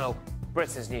People's Channel,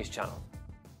 Britain's news channel.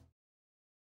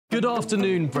 Good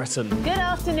afternoon, Britain. Good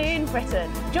afternoon, Britain.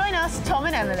 Join us, Tom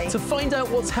and Emily, To find out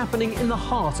what's happening in the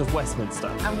heart of Westminster.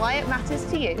 and why it matters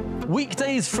to you.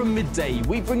 Weekdays from midday,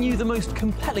 we bring you the most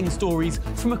compelling stories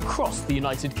from across the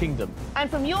United Kingdom. And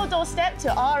from your doorstep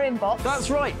to our inbox. That's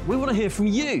right, we want to hear from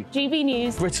you. GB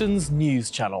News, Britain's news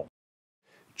channel.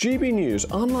 GB News,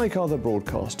 unlike other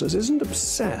broadcasters, isn't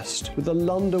obsessed with the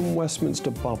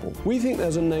London-Westminster bubble. We think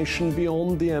there's a nation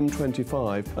beyond the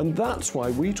M25, and that's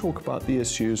why we talk about the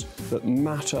issues that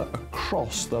matter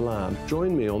across the land.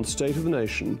 Join me on State of the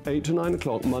Nation, 8 to 9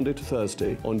 o'clock, Monday to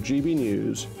Thursday, on GB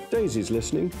News. Daisy's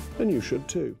listening, and you should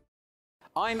too.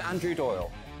 I'm Andrew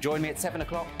Doyle. Join me at 7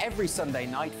 o'clock every Sunday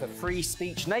night for Free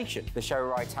Speech Nation, the show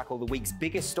where I tackle the week's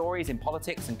biggest stories in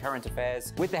politics and current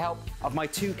affairs with the help of my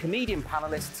 2 comedian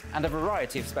panellists and a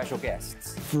variety of special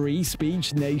guests. Free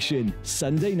Speech Nation,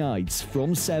 Sunday nights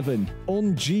from 7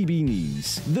 on GB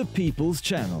News, the People's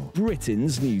Channel,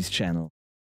 Britain's news channel.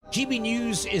 GB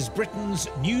News is Britain's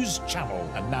news channel,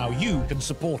 and now you can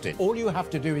support it. All you have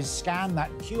to do is scan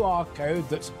that QR code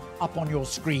that's up on your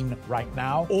screen right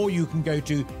now, or you can go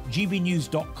to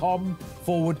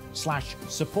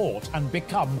gbnews.com/support and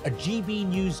become a GB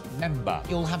News member.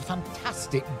 You'll have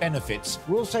fantastic benefits.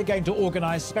 We're also going to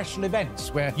organise special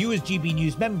events where you as GB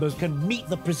News members can meet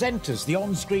the presenters, the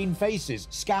on-screen faces.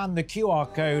 Scan the QR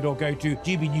code or go to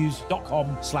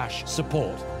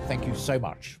gbnews.com/support. Thank you so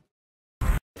much.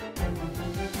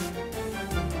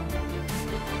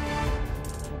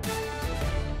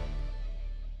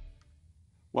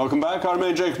 Welcome back. I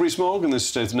remain Jacob Rees-Mogg, and this is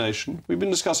State of the Nation. We've been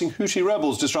discussing Houthi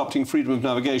rebels disrupting freedom of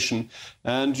navigation,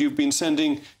 and you've been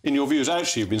sending in your views.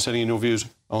 Actually, you've been sending in your views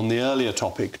on the earlier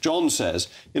topic. John says,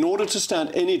 in order to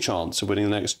stand any chance of winning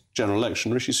the next general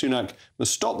election, Rishi Sunak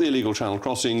must stop the illegal channel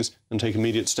crossings and take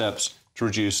immediate steps to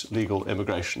reduce legal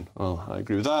immigration. Well, I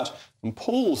agree with that. And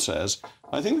Paul says,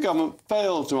 I think the government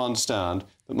failed to understand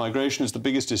that migration is the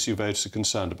biggest issue voters are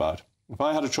concerned about. If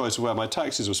I had a choice of where my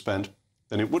taxes were spent,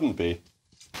 then it wouldn't be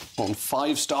on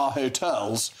 5-star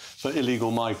hotels for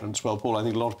illegal migrants. Well, Paul, I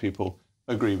think a lot of people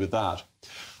agree with that.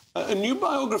 A new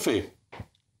biography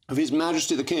of His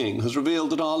Majesty the King has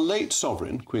revealed that our late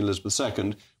sovereign, Queen Elizabeth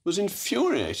II, was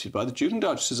infuriated by the Duke and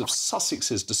Duchesses of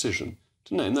Sussex's decision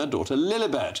to name their daughter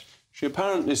Lilibet. She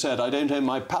apparently said, I don't own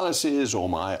my palaces or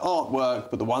my artwork,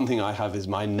 but the one thing I have is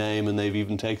my name, and they've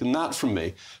even taken that from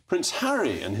me. Prince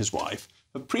Harry and his wife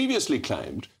have previously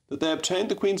claimed that they obtained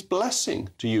the Queen's blessing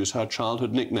to use her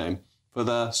childhood nickname for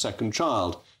their second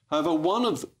child. However, one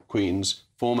of the Queen's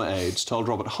former aides told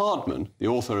Robert Hardman, the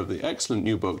author of the excellent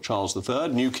new book Charles III,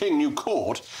 New King, New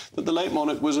Court, that the late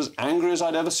monarch was as angry as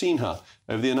I'd ever seen her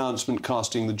over the announcement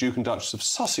casting the Duke and Duchess of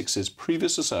Sussex's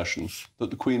previous assertion that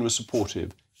the Queen was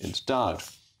supportive into doubt.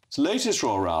 This latest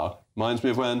row reminds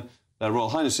me of when Their Royal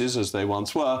Highnesses, as they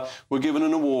once were given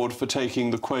an award for taking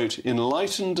the, quote,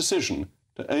 enlightened decision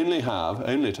to only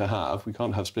to have, we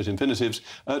can't have split infinitives,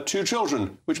 2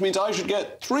 children, which means I should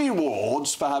get 3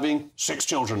 awards for having 6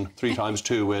 children. 3 times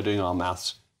 2, we're doing our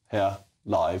maths here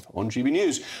live on GB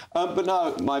News. But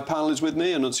now my panel is with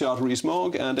me, Annunziata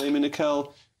Rees-Mogg and Amy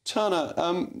Nicole Turner.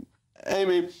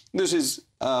 Amy, this is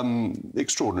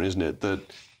extraordinary, isn't it, that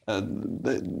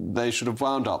they should have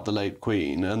wound up the late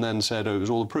Queen and then said, oh, it was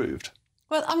all approved?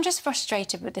 Well, I'm just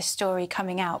frustrated with this story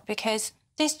coming out because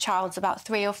this child's about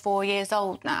 3 or 4 years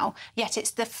old now, yet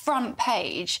it's the front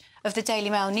page of the Daily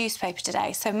Mail newspaper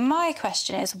today. So my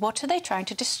question is, what are they trying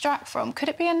to distract from? Could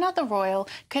it be another royal?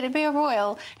 Could it be a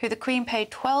royal who the Queen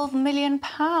paid £12 million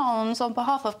on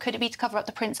behalf of? Could it be to cover up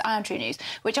the Prince Andrew news,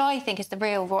 which I think is the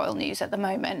real royal news at the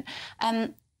moment?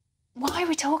 Why are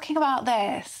we talking about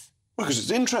this? Because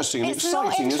it's interesting and It's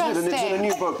exciting, not isn't it? And it's in a new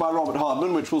interesting. book by Robert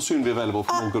Hardman, which will soon be available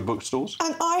from all good bookstores.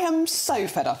 And I am so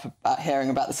fed up about hearing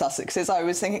about the Sussexes. I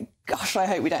was thinking, gosh, I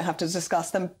hope we don't have to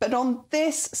discuss them. But on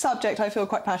this subject, I feel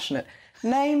quite passionate.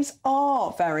 Names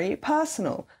are very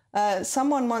personal.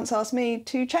 Someone once asked me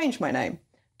to change my name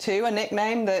to a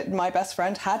nickname that my best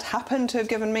friend had happened to have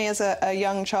given me as a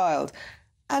young child.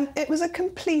 And it was a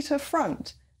complete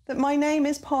affront. That my name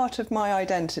is part of my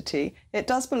identity. It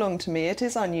does belong to me. It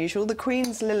is unusual. The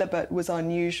Queen's Lilibet was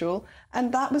unusual,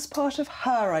 and that was part of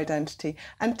her identity.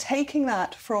 And taking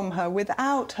that from her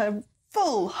without her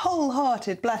full,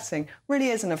 wholehearted blessing really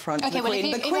is an affront to the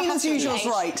Queen. The Queen, as usual, is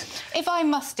right. If I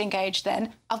must engage,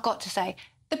 then I've got to say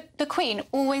the Queen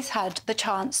always had the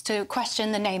chance to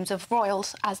question the names of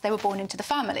royals as they were born into the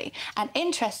family. And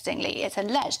interestingly, it's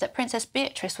alleged that Princess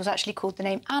Beatrice was actually called the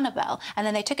name Annabelle, and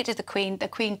then they took it to the Queen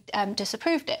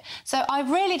disapproved it. So I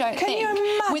really don't think,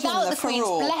 without the Queen's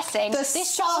blessing,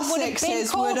 this child would have been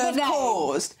called the name.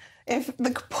 Caused if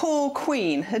the poor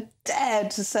Queen had dared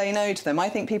to say no to them. I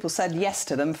think people said yes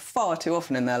to them far too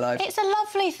often in their lives. It's a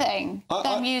lovely thing,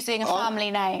 them using a family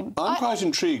name. I'm quite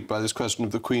intrigued by this question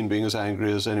of the Queen being as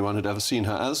angry as anyone had ever seen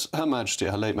her. As Her Majesty,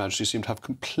 Her late Majesty, seemed to have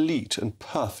complete and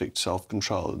perfect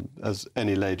self-control, as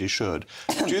any lady should.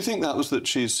 Do you think that was that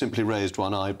she's simply raised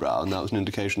one eyebrow and that was an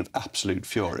indication of absolute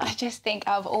fury? I just think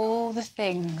of all the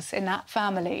things in that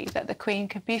family that the Queen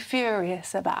could be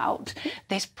furious about,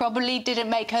 this probably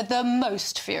didn't make her the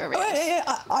most furious.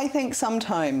 I think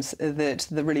sometimes that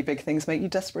the really big things make you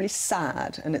desperately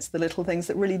sad, and it's the little things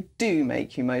that really do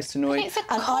make you most annoyed.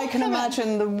 And I can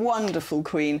imagine the wonderful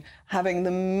Queen having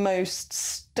the most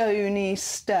stony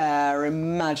stare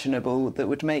imaginable that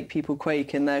would make people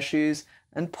quake in their shoes,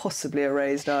 and possibly a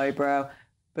raised eyebrow.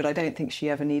 But I don't think she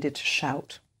ever needed to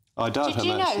shout. I doubt Did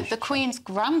you know the Queen's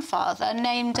grandfather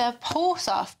named a horse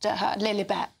after her,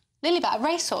 Lilibet? Lilibet, a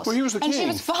racehorse. Well, he was the and king. she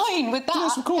was fine with that.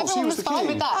 Yes, of course, Everyone he was was the fine king.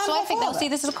 with that. So And I think they'll see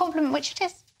this as a compliment, which it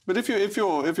is. But if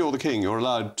you're the king, you're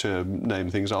allowed to name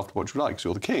things after what you like, because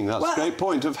you're the king. That's the great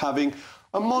point of having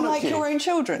a monarchy. Like your own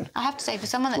children. I have to say, for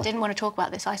someone that didn't want to talk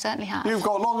about this, I certainly have. You've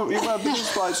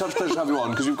had such pleasure to have you on,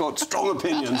 because you've got strong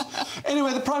opinions.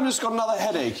 Anyway, the Prime Minister's got another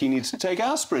headache. He needs to take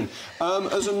aspirin.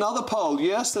 As another poll,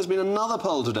 yes, there's been another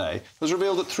poll today, has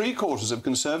revealed that 3/4 of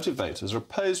Conservative voters are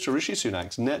opposed to Rishi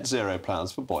Sunak's net zero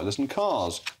plans for boilers and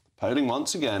cars. Polling,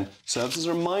 once again, serves as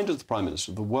a reminder to the Prime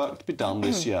Minister of the work to be done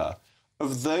this year.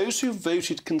 Of those who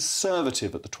voted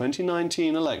Conservative at the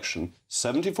 2019 election,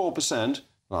 74%,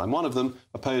 and I'm one of them,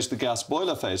 opposed the gas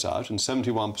boiler phase-out, and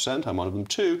 71%, I'm one of them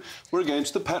too, were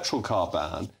against the petrol car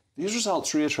ban. These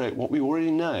results reiterate what we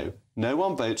already know. No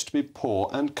one votes to be poor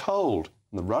and cold,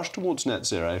 and the rush towards net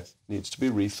zero needs to be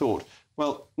rethought.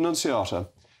 Well, Annunziata,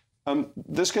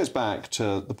 this goes back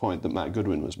to the point that Matt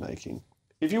Goodwin was making.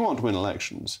 If you want to win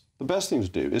elections, the best thing to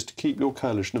do is to keep your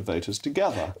coalition of voters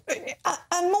together.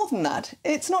 And more than that,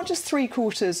 it's not just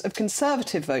 3/4 of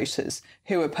Conservative voters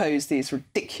who oppose these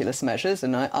ridiculous measures,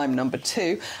 and I'm number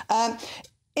 2.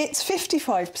 It's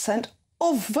 55%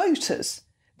 of voters.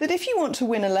 That if you want to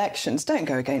win elections, don't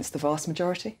go against the vast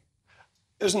majority.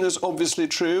 Isn't this obviously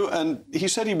true? And he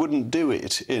said he wouldn't do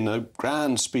it in a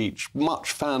grand speech,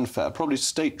 much fanfare, probably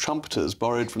state trumpeters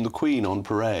borrowed from the Queen on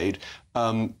parade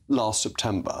last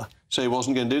September. So he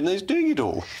wasn't going to do it, and he's doing it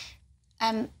all.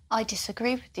 I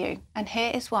disagree with you, and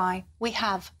here is why. We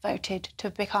have voted to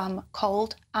become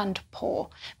cold and poor,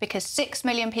 because 6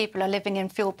 million people are living in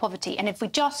fuel poverty, and if we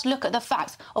just look at the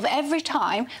facts of every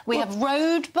time we have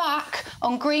rowed back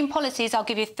on green policies, I'll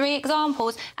give you 3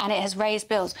 examples, and it has raised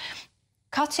bills.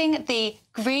 Cutting the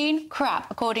green crap,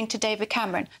 according to David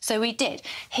Cameron. So we did.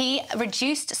 He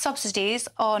reduced subsidies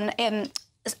on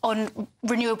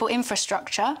renewable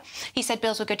infrastructure. He said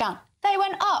bills would go down. They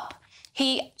went up.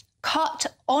 He cut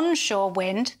onshore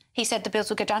wind. He said the bills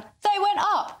would go down. They went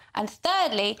up. And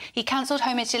thirdly, he cancelled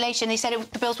home insulation. He said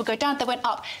the bills would go down. They went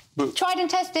up. But tried and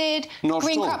tested. Not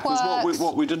green at all, crap because works.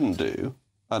 what we didn't do,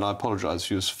 and I apologise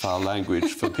to use foul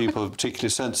language for people of particularly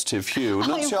sensitive hue.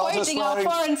 I'm quoting our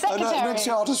Foreign Secretary.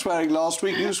 Nunziata swearing last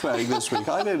week, you swearing this week.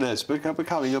 I don't know, it's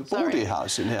becoming a bawdy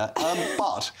house in here.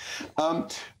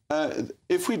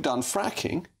 If we'd done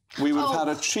fracking, we would have had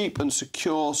a cheap and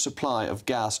secure supply of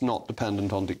gas not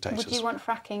dependent on dictators. Would you want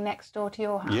fracking next door to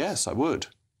your house? Yes, I would.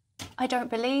 I don't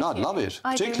believe you. I'd love it,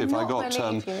 particularly if I got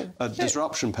a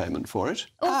disruption payment for it.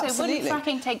 Also, Absolutely. wouldn't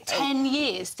fracking take 10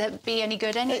 years to be any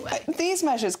good anyway? These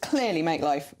measures clearly make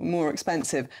life more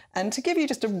expensive. And to give you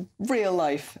just a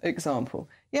real-life example,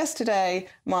 yesterday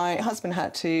my husband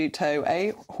had to tow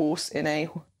a horse in a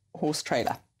horse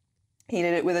trailer. He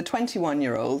did it with a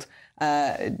 21-year-old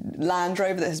Land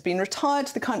Rover that has been retired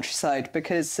to the countryside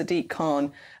because Sadiq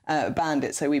Khan banned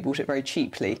it, so we bought it very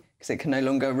cheaply because it can no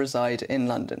longer reside in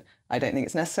London. I don't think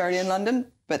it's necessarily in London,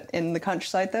 but in the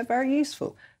countryside they're very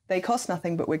useful. They cost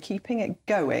nothing, but we're keeping it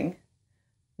going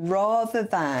rather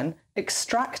than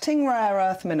extracting rare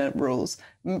earth minerals,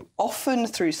 often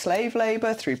through slave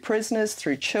labour, through prisoners,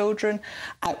 through children.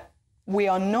 We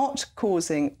are not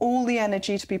causing all the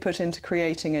energy to be put into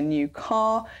creating a new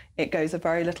car. It goes a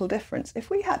very little difference.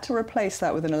 If we had to replace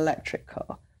that with an electric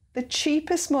car, the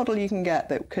cheapest model you can get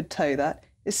that could tow that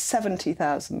is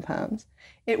 £70,000.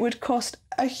 It would cost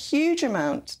a huge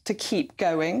amount to keep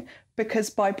going because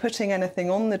by putting anything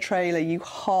on the trailer, you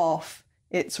halve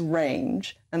its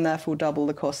range and therefore double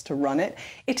the cost to run it.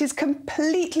 It is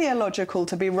completely illogical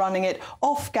to be running it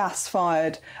off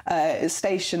gas-fired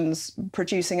stations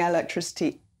producing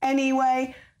electricity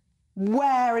anyway.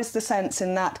 Where is the sense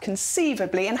in that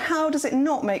conceivably, and how does it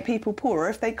not make people poorer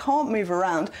if they can't move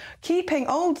around? Keeping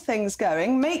old things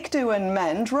going, make do and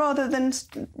mend, rather than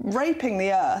raping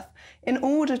the earth in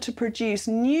order to produce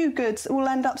new goods that will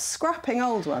end up scrapping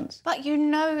old ones. But you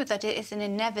know that it is an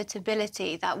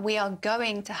inevitability that we are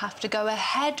going to have to go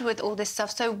ahead with all this stuff.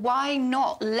 So why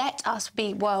not let us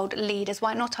be world leaders?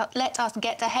 Why not let us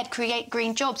get ahead, create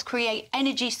green jobs, create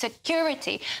energy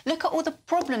security? Look at all the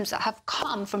problems that have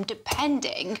come from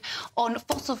depending on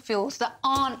fossil fuels that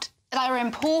are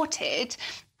imported.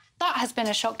 That has been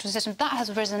a shock to the system. That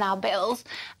has risen our bills.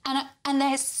 And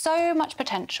there's so much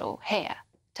potential here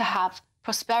to have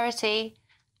prosperity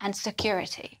and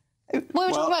security. We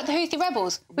were talking about the Houthi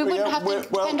rebels. We wouldn't have to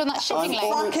depend on that shipping lane.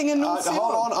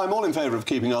 Hold on, I'm all in favour of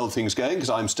keeping old things going because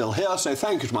I'm still here, so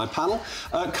thank you to my panel.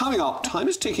 Coming up, time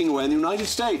is ticking away in the United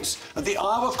States at the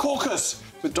Iowa caucus,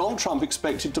 with Donald Trump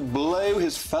expected to blow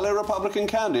his fellow Republican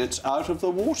candidates out of the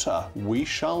water. We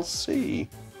shall see.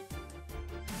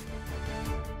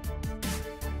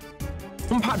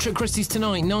 On Patrick Christie's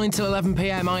Tonight, 9 till 11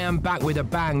 p.m, I am back with a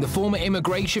bang. The former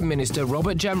Immigration Minister,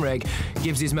 Robert Jenrick,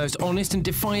 gives his most honest and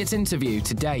defiant interview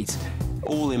to date.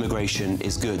 All immigration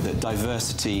is good, that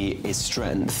diversity is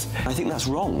strength. I think that's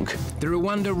wrong. The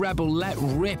Rwanda rebel let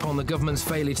rip on the government's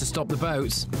failure to stop the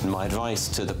boats. My advice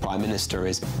to the Prime Minister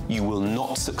is you will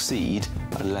not succeed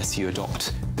unless you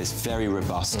adopt this very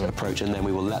robust approach, and then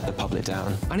we will let the public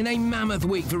down. And in a mammoth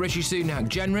week for Rishi Sunak,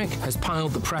 Jenrick has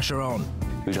piled the pressure on.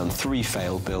 We've done 3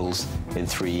 failed bills in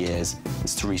 3 years.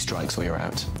 It's 3 strikes or you're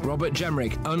out. Robert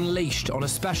Jenrick, unleashed on a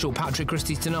special Patrick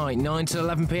Christie's Tonight, 9 till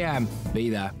 11 p.m. Be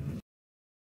there.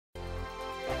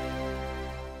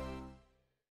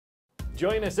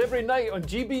 Join us every night on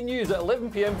GB News at 11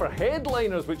 p.m. for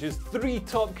Headliners, which is 3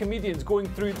 top comedians going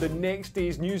through the next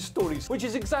day's news stories, which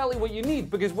is exactly what you need,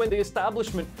 because when the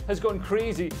establishment has gone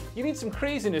crazy, you need some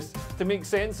craziness to make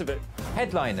sense of it.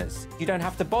 Headliners. You don't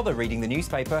have to bother reading the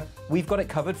newspaper. We've got it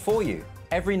covered for you.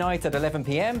 Every night at 11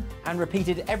 p.m. and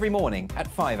repeated every morning at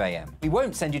 5 a.m. We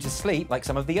won't send you to sleep like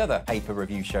some of the other paper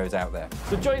review shows out there.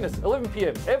 So join us 11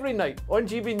 p.m. every night on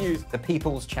GB News. The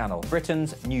People's Channel,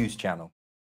 Britain's news channel.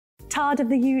 Tired of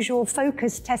the usual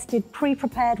focus-tested,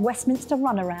 pre-prepared Westminster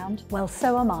runaround? Well,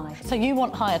 so am I. So you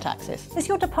want higher taxes? Is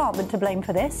your department to blame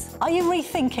for this? Are you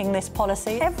rethinking this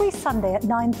policy? Every Sunday at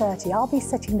 9:30, I'll be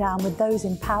sitting down with those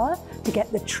in power to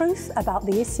get the truth about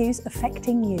the issues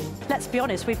affecting you. Let's be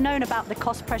honest, we've known about the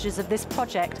cost pressures of this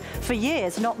project for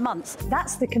years, not months.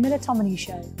 That's the Camilla Tominey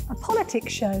Show, a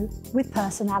politics show with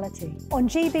personality. On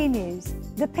GB News,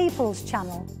 the People's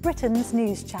Channel, Britain's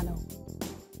news channel.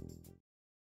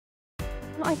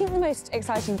 I think the most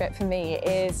exciting bit for me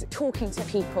is talking to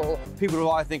people. People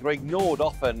who I think are ignored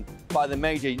often by the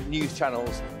major news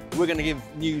channels. We're going to give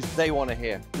news they want to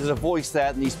hear. There's a voice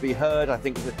there that needs to be heard. I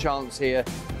think there's a chance here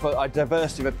for a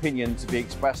diversity of opinion to be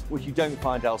expressed, which you don't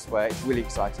find elsewhere. It's really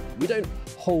exciting. We don't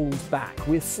hold back.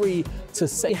 We're free to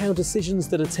say how decisions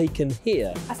that are taken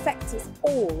here affect us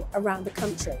all around the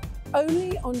country.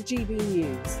 Only on GB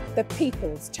News, the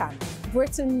People's Channel,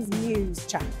 Britain's news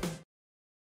channel.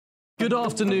 Good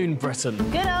afternoon, Britain.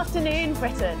 Good afternoon,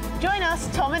 Britain. Join us,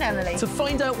 Tom and Emily, To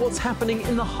find out what's happening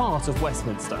in the heart of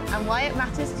Westminster. and why it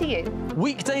matters to you.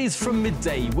 Weekdays from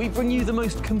midday, we bring you the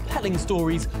most compelling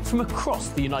stories from across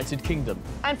the United Kingdom.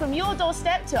 And from your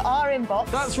doorstep to our inbox.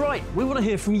 That's right, we want to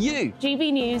hear from you.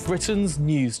 GB News, Britain's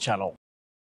news channel.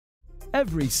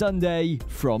 Every Sunday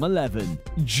from 11,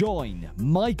 join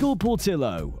Michael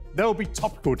Portillo. There'll be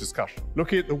topical discussion,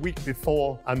 looking at the week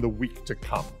before and the week to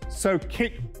come. So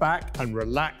kick back and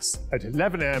relax at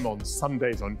 11 a.m. on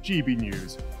Sundays on GB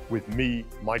News with me,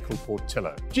 Michael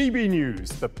Portillo. GB News,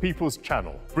 the People's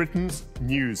Channel, Britain's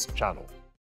news channel.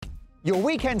 Your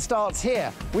weekend starts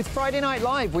here with Friday Night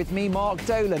Live with me, Mark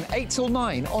Dolan, 8 till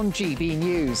 9 on GB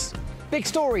News. Big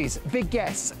stories, big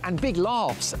guests and big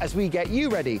laughs as we get you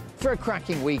ready for a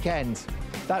cracking weekend.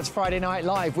 That's Friday Night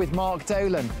Live with Mark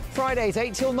Dolan. Fridays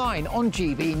 8 till 9 on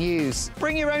GB News.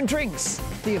 Bring your own drinks.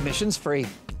 The admission's free.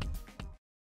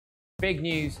 Big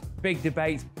news, big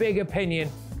debates, big opinion.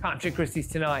 Patrick Christie's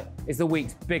Tonight is the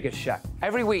week's biggest show.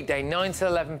 Every weekday, 9 to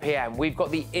 11 p.m, we've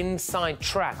got the inside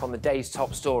track on the day's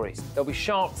top stories. There'll be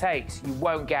sharp takes you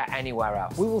won't get anywhere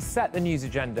else. We will set the news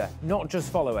agenda, not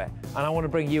just follow it, and I want to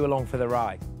bring you along for the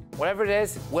ride. Whatever it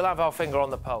is, we'll have our finger on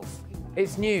the pulse.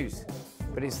 It's news,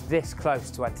 but it's this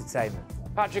close to entertainment.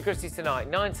 Patrick Christie's Tonight,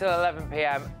 9 to 11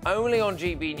 p.m, only on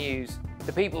GB News,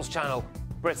 the People's Channel,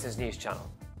 Britain's news channel.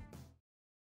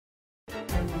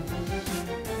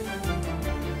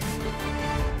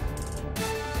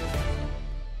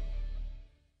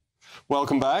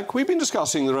 Welcome back. We've been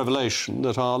discussing the revelation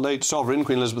that our late sovereign,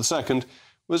 Queen Elizabeth II,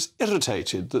 was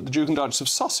irritated that the Duke and Duchess of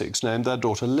Sussex named their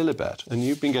daughter Lilibet. And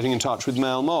you've been getting in touch with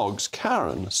Mel Moggs.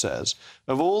 Karen says,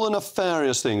 of all the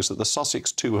nefarious things that the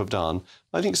Sussex two have done,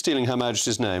 I think stealing Her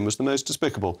Majesty's name was the most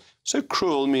despicable. So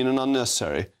cruel, mean and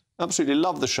unnecessary. Absolutely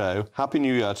love the show. Happy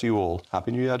New Year to you all.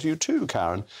 Happy New Year to you too,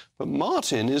 Karen. But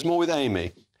Martin is more with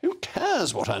Amy. Who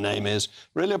cares what her name is?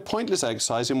 Really a pointless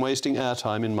exercise in wasting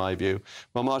airtime, in my view.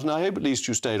 Well, Martin, I hope at least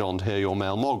you stayed on to hear your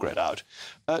Mel Mogg read out.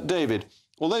 David,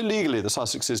 although legally the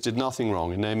Sussexes did nothing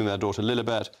wrong in naming their daughter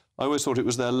Lilibet, I always thought it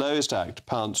was their lowest act to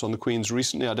pounce on the Queen's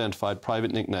recently identified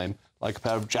private nickname like a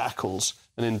pair of jackals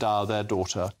and endow their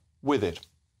daughter with it.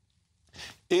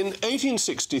 In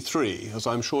 1863, as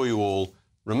I'm sure you all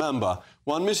remember,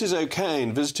 one Mrs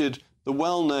O'Kane visited the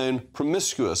well-known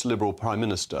promiscuous Liberal Prime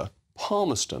Minister,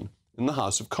 Palmerston, in the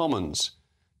House of Commons.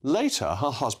 Later, her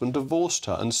husband divorced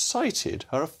her and cited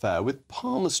her affair with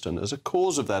Palmerston as a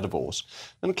cause of their divorce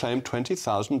and claimed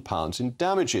 £20,000 in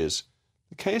damages.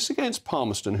 The case against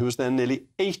Palmerston, who was then nearly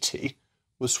 80,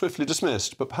 was swiftly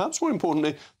dismissed, but perhaps more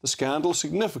importantly, the scandal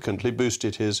significantly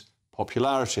boosted his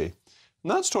popularity.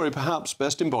 And that story perhaps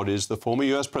best embodies the former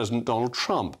US President Donald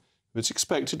Trump, who is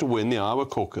expected to win the Iowa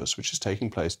caucus, which is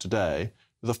taking place today,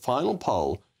 with a final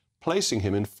poll placing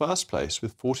him in first place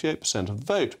with 48% of the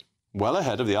vote, well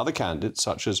ahead of the other candidates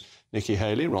such as Nikki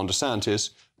Haley, Ron DeSantis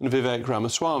and Vivek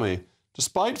Ramaswamy,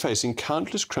 despite facing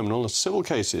countless criminal and civil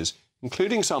cases,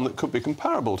 including some that could be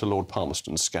comparable to Lord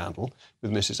Palmerston's scandal with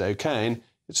Mrs O'Kane.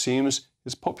 It seems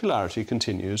his popularity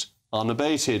continues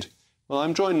unabated. Well,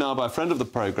 I'm joined now by a friend of the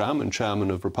programme and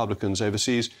chairman of Republicans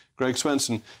Overseas, Greg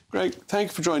Swenson. Greg, thank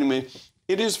you for joining me.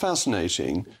 It is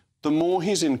fascinating. The more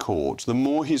he's in court, the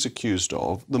more he's accused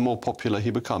of, the more popular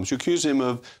he becomes. You accuse him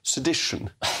of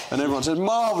sedition, and everyone says,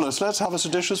 marvellous, let's have a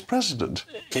seditious president.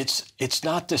 It's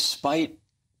not despite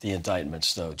the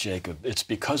indictments, though, Jacob. It's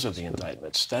because of the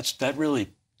indictments. That really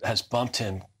has bumped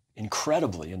him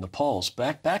incredibly in the polls.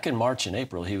 Back in March and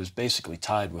April, he was basically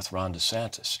tied with Ron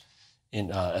DeSantis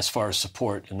as far as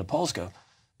support in the polls go.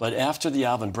 But after the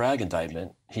Alvin Bragg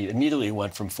indictment, he immediately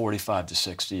went from 45 to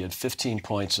 60. He had 15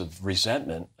 points of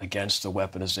resentment against the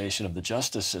weaponization of the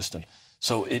justice system.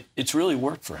 So it's really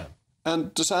worked for him.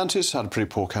 And DeSantis had a pretty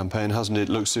poor campaign, hasn't it? It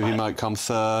looks as if he might come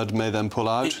third, may then pull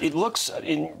out. It looks...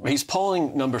 he's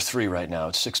polling number 3 right now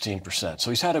at 16%.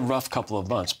 So he's had a rough couple of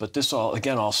months. But this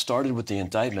all started with the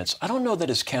indictments. I don't know that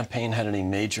his campaign had any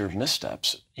major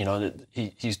missteps. You know, that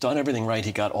he's done everything right.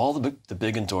 He got all the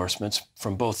big endorsements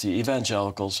from both the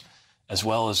evangelicals as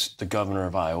well as the governor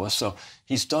of Iowa. So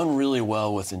he's done really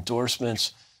well with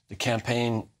endorsements. The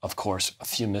campaign, of course, a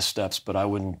few missteps, but I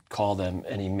wouldn't call them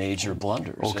any major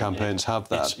blunders. All campaigns have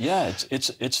that.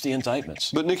 It's the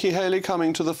indictments. But Nikki Haley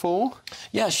coming to the fore?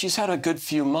 Yeah, she's had a good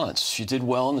few months. She did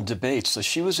well in the debates, so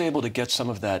she was able to get some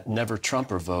of that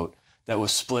never-Trumper vote that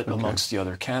was split amongst the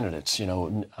other candidates. You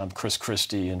know, Chris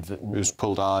Christie and who's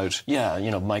pulled out. Yeah,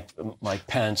 you know, Mike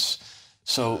Pence.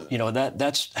 So you know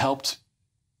that's helped.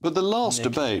 But the last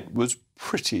debate was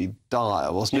pretty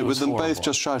dire, wasn't it? With them horrible. both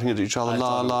just shouting at each other,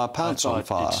 "La la, pants on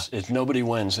fire." Nobody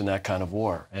wins in that kind of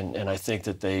war, and I think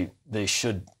that they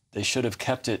should have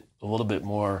kept it a little bit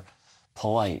more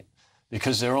polite,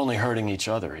 because they're only hurting each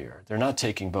other here. They're not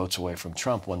taking votes away from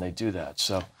Trump when they do that.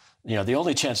 So, you know, the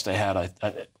only chance they had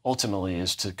ultimately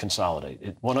is to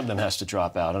consolidate. One of them has to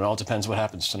drop out, and it all depends what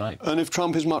happens tonight. And if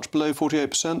Trump is much below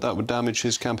 48%, that would damage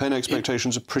his campaign.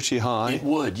 Expectations are pretty high. It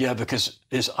would, yeah, because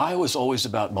Iowa's always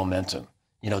about momentum.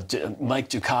 You know, Mike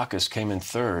Dukakis came in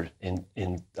third in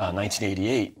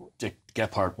 1988. Dick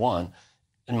Gephardt won.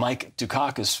 And Mike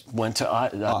Dukakis went to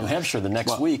New Hampshire the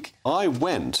next week. I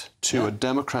went to a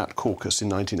Democrat caucus in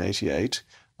 1988,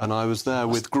 and I was there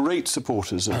with great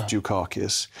supporters of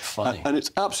Dukakis. Funny. And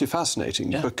it's absolutely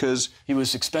fascinating because he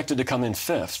was expected to come in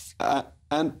fifth.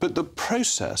 But the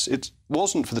process, it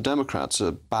wasn't for the Democrats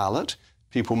a ballot.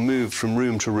 People moved from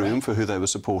room to room for who they were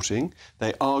supporting.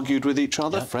 They argued with each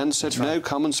other. Friends said, no,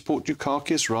 come and support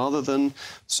Dukakis rather than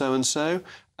so-and-so.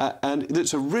 And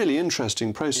it's a really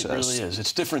interesting process. It really is.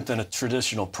 It's different than a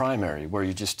traditional primary where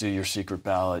you just do your secret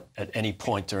ballot at any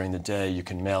point during the day. You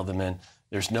can mail them in.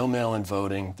 There's no mail-in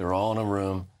voting. They're all in a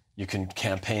room. You can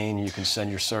campaign. You can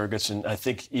send your surrogates. And I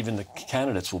think even the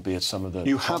candidates will be at some of the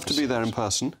You have to be there in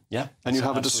person. Yeah. And you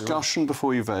have a discussion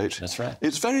before you vote. That's right.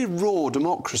 It's very raw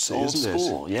democracy, isn't it? Old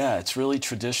school. Yeah, it's really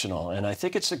traditional. And I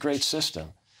think it's a great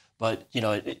system. But, you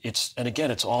know, and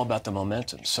again, it's all about the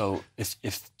momentum. So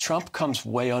if Trump comes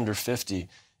way under 50,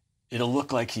 it'll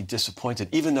look like he disappointed,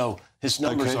 even though his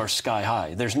numbers are sky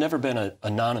high. There's never been a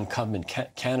non-incumbent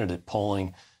candidate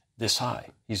polling this high.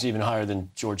 He's even higher than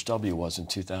George W. was in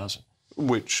 2000.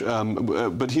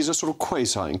 But he's a sort of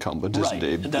quasi-incumbent, isn't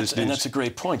he? And that's a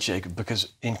great point, Jacob,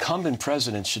 because incumbent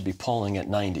presidents should be polling at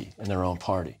 90 in their own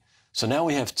party. So now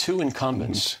we have two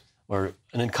incumbents, or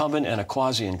an incumbent and a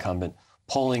quasi-incumbent,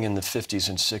 polling in the 50s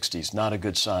and 60s. Not a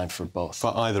good sign for both.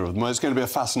 For either of them. Well, it's going to be a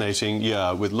fascinating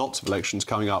year with lots of elections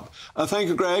coming up. Thank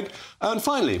you, Greg. And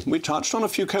finally, we touched on a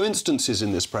few coincidences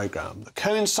in this programme. The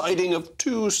coinciding of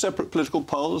two separate political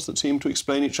poles that seem to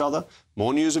explain each other.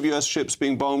 More news of US ships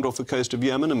being bombed off the coast of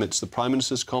Yemen amidst the Prime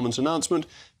Minister's Commons announcement.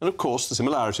 And, of course, the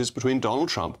similarities between Donald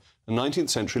Trump and 19th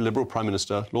century Liberal Prime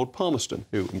Minister Lord Palmerston,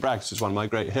 who, in brackets, is one of my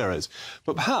great heroes.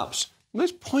 But perhaps the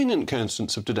most poignant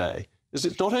coincidence of today is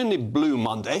it's not only Blue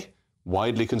Monday,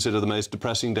 widely considered the most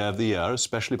depressing day of the year,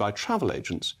 especially by travel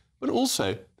agents, but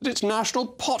also that it's National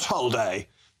Pothole Day.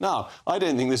 Now, I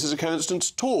don't think this is a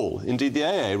coincidence at all. Indeed, the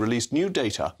AA released new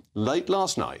data late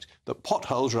last night that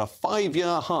potholes are a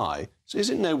 5-year high. So is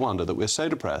it no wonder that we're so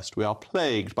depressed? We are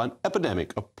plagued by an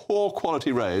epidemic of poor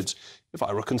quality roads. If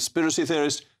I were a conspiracy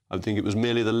theorist, I would think it was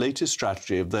merely the latest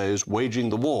strategy of those waging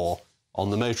the war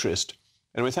on the motorist.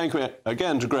 Anyway, thank you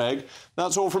again to Greg.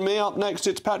 That's all from me. Up next,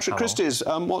 it's Patrick Christie's.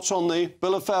 What's on the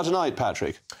bill of fare tonight,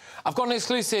 Patrick? I've got an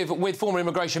exclusive with former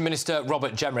Immigration Minister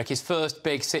Robert Jenrick, his first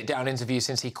big sit-down interview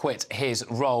since he quit his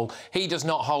role. He does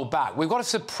not hold back. We've got a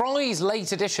surprise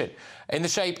late edition in the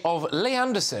shape of Lee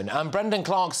Anderson and Brendan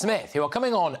Clark-Smith, who are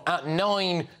coming on at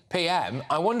 9 p.m.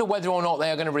 I wonder whether or not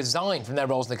they are going to resign from their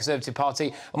roles in the Conservative Party.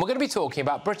 And we're going to be talking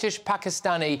about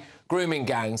British-Pakistani grooming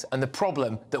gangs and the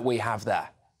problem that we have there.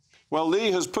 Well,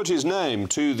 Lee has put his name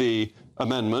to the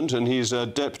amendment and he's a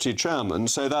deputy chairman,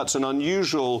 so that's an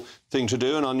unusual thing to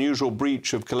do, an unusual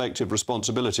breach of collective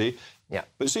responsibility. Yeah.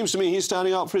 But it seems to me he's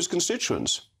standing up for his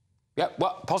constituents. Yeah,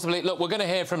 well, possibly. Look, we're going to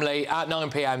hear from Lee at 9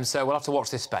 p.m, so we'll have to watch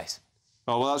this space.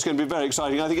 Oh, well, that's going to be very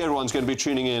exciting. I think everyone's going to be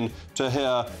tuning in to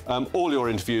hear all your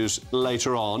interviews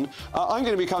later on. I'm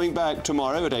going to be coming back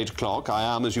tomorrow at 8 o'clock. I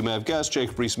am, as you may have guessed,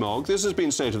 Jacob Rees-Mogg. This has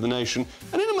been State of the Nation.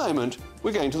 And in a moment,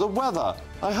 we're going to the weather.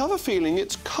 I have a feeling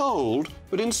it's cold,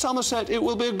 but in Somerset, it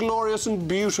will be a glorious and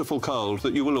beautiful cold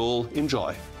that you will all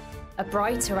enjoy. A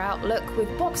brighter outlook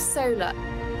with Box Solar,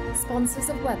 sponsors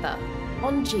of weather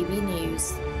on GB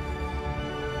News.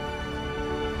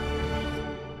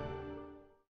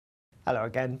 Hello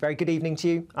again, very good evening to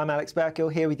you. I'm Alex Burkill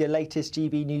here with your latest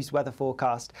GB News weather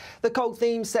forecast. The cold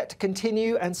theme's set to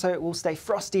continue and so it will stay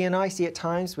frosty and icy at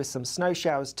times with some snow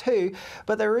showers too,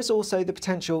 but there is also the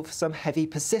potential for some heavy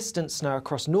persistent snow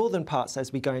across northern parts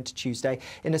as we go into Tuesday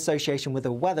in association with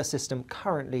a weather system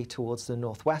currently towards the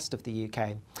northwest of the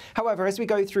UK. However, as we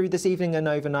go through this evening and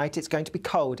overnight, it's going to be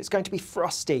cold, it's going to be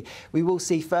frosty. We will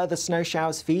see further snow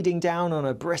showers feeding down on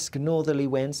a brisk northerly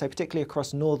wind, so particularly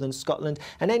across northern Scotland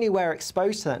and anywhere they're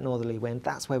exposed to that northerly wind,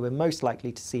 that's where we're most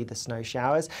likely to see the snow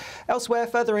showers. Elsewhere,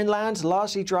 further inland,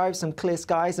 largely dry with some clear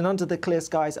skies, and under the clear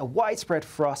skies, a widespread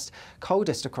frost.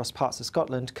 Coldest across parts of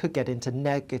Scotland could get into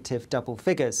negative double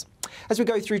figures. As we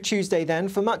go through Tuesday then,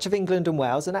 for much of England and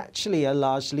Wales, and actually a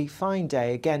largely fine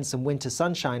day. Again, some winter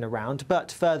sunshine around, but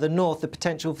further north, the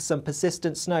potential for some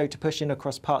persistent snow to push in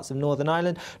across parts of Northern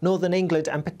Ireland, Northern England,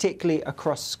 and particularly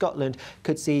across Scotland.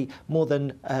 Could see more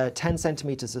than 10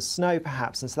 centimetres of snow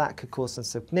perhaps, and so that could cause some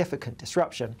significant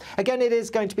disruption. Again, it is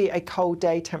going to be a cold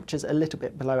day, temperatures a little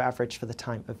bit below average for the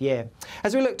time of year.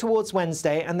 As we look towards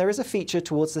Wednesday, and there is a feature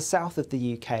towards the south of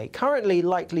the UK, currently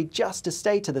likely just to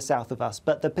stay to the south of us,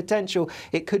 but the potential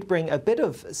it could bring a bit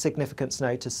of significant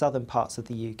snow to southern parts of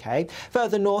the UK.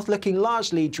 Further north, looking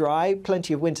largely dry,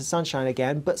 plenty of winter sunshine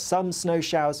again, but some snow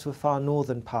showers for far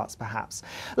northern parts perhaps.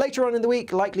 Later on in the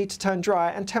week, likely to turn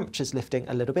dry and temperatures lifting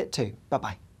a little bit too.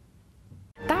 Bye-bye.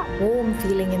 That warm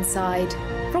feeling inside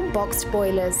from Boxed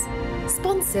Boilers,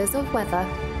 sponsors of weather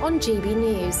on GB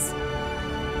News.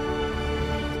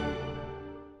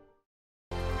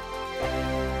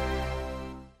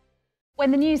 When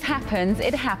the news happens,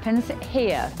 it happens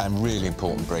here. And really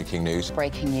important breaking news.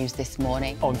 Breaking news this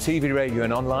morning. On TV, radio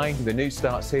and online, the news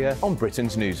starts here on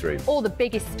Britain's Newsroom. All the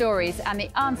biggest stories and the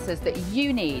answers that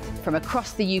you need from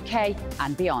across the UK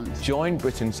and beyond. Join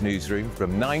Britain's Newsroom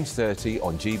from 9:30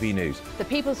 on GB News. The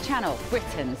People's Channel,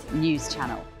 Britain's news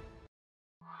channel.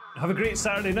 Have a great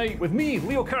Saturday night with me,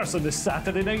 Leo Carson, this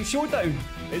Saturday Night Showdown.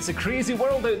 It's a crazy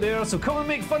world out there, so come and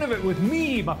make fun of it with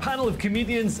me, my panel of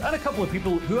comedians, and a couple of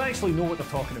people who actually know what they're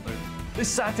talking about. This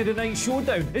Saturday Night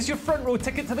Showdown is your front row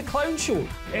ticket to the clown show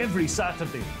every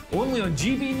Saturday, only on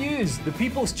GB News, the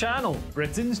People's Channel,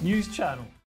 Britain's news channel.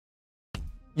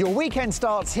 Your weekend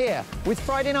starts here with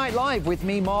Friday Night Live with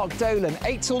me, Mark Dolan,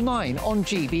 8 till 9 on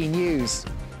GB News.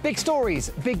 Big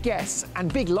stories, big guests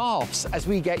and big laughs as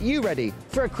we get you ready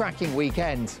for a cracking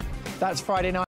weekend. That's Friday night.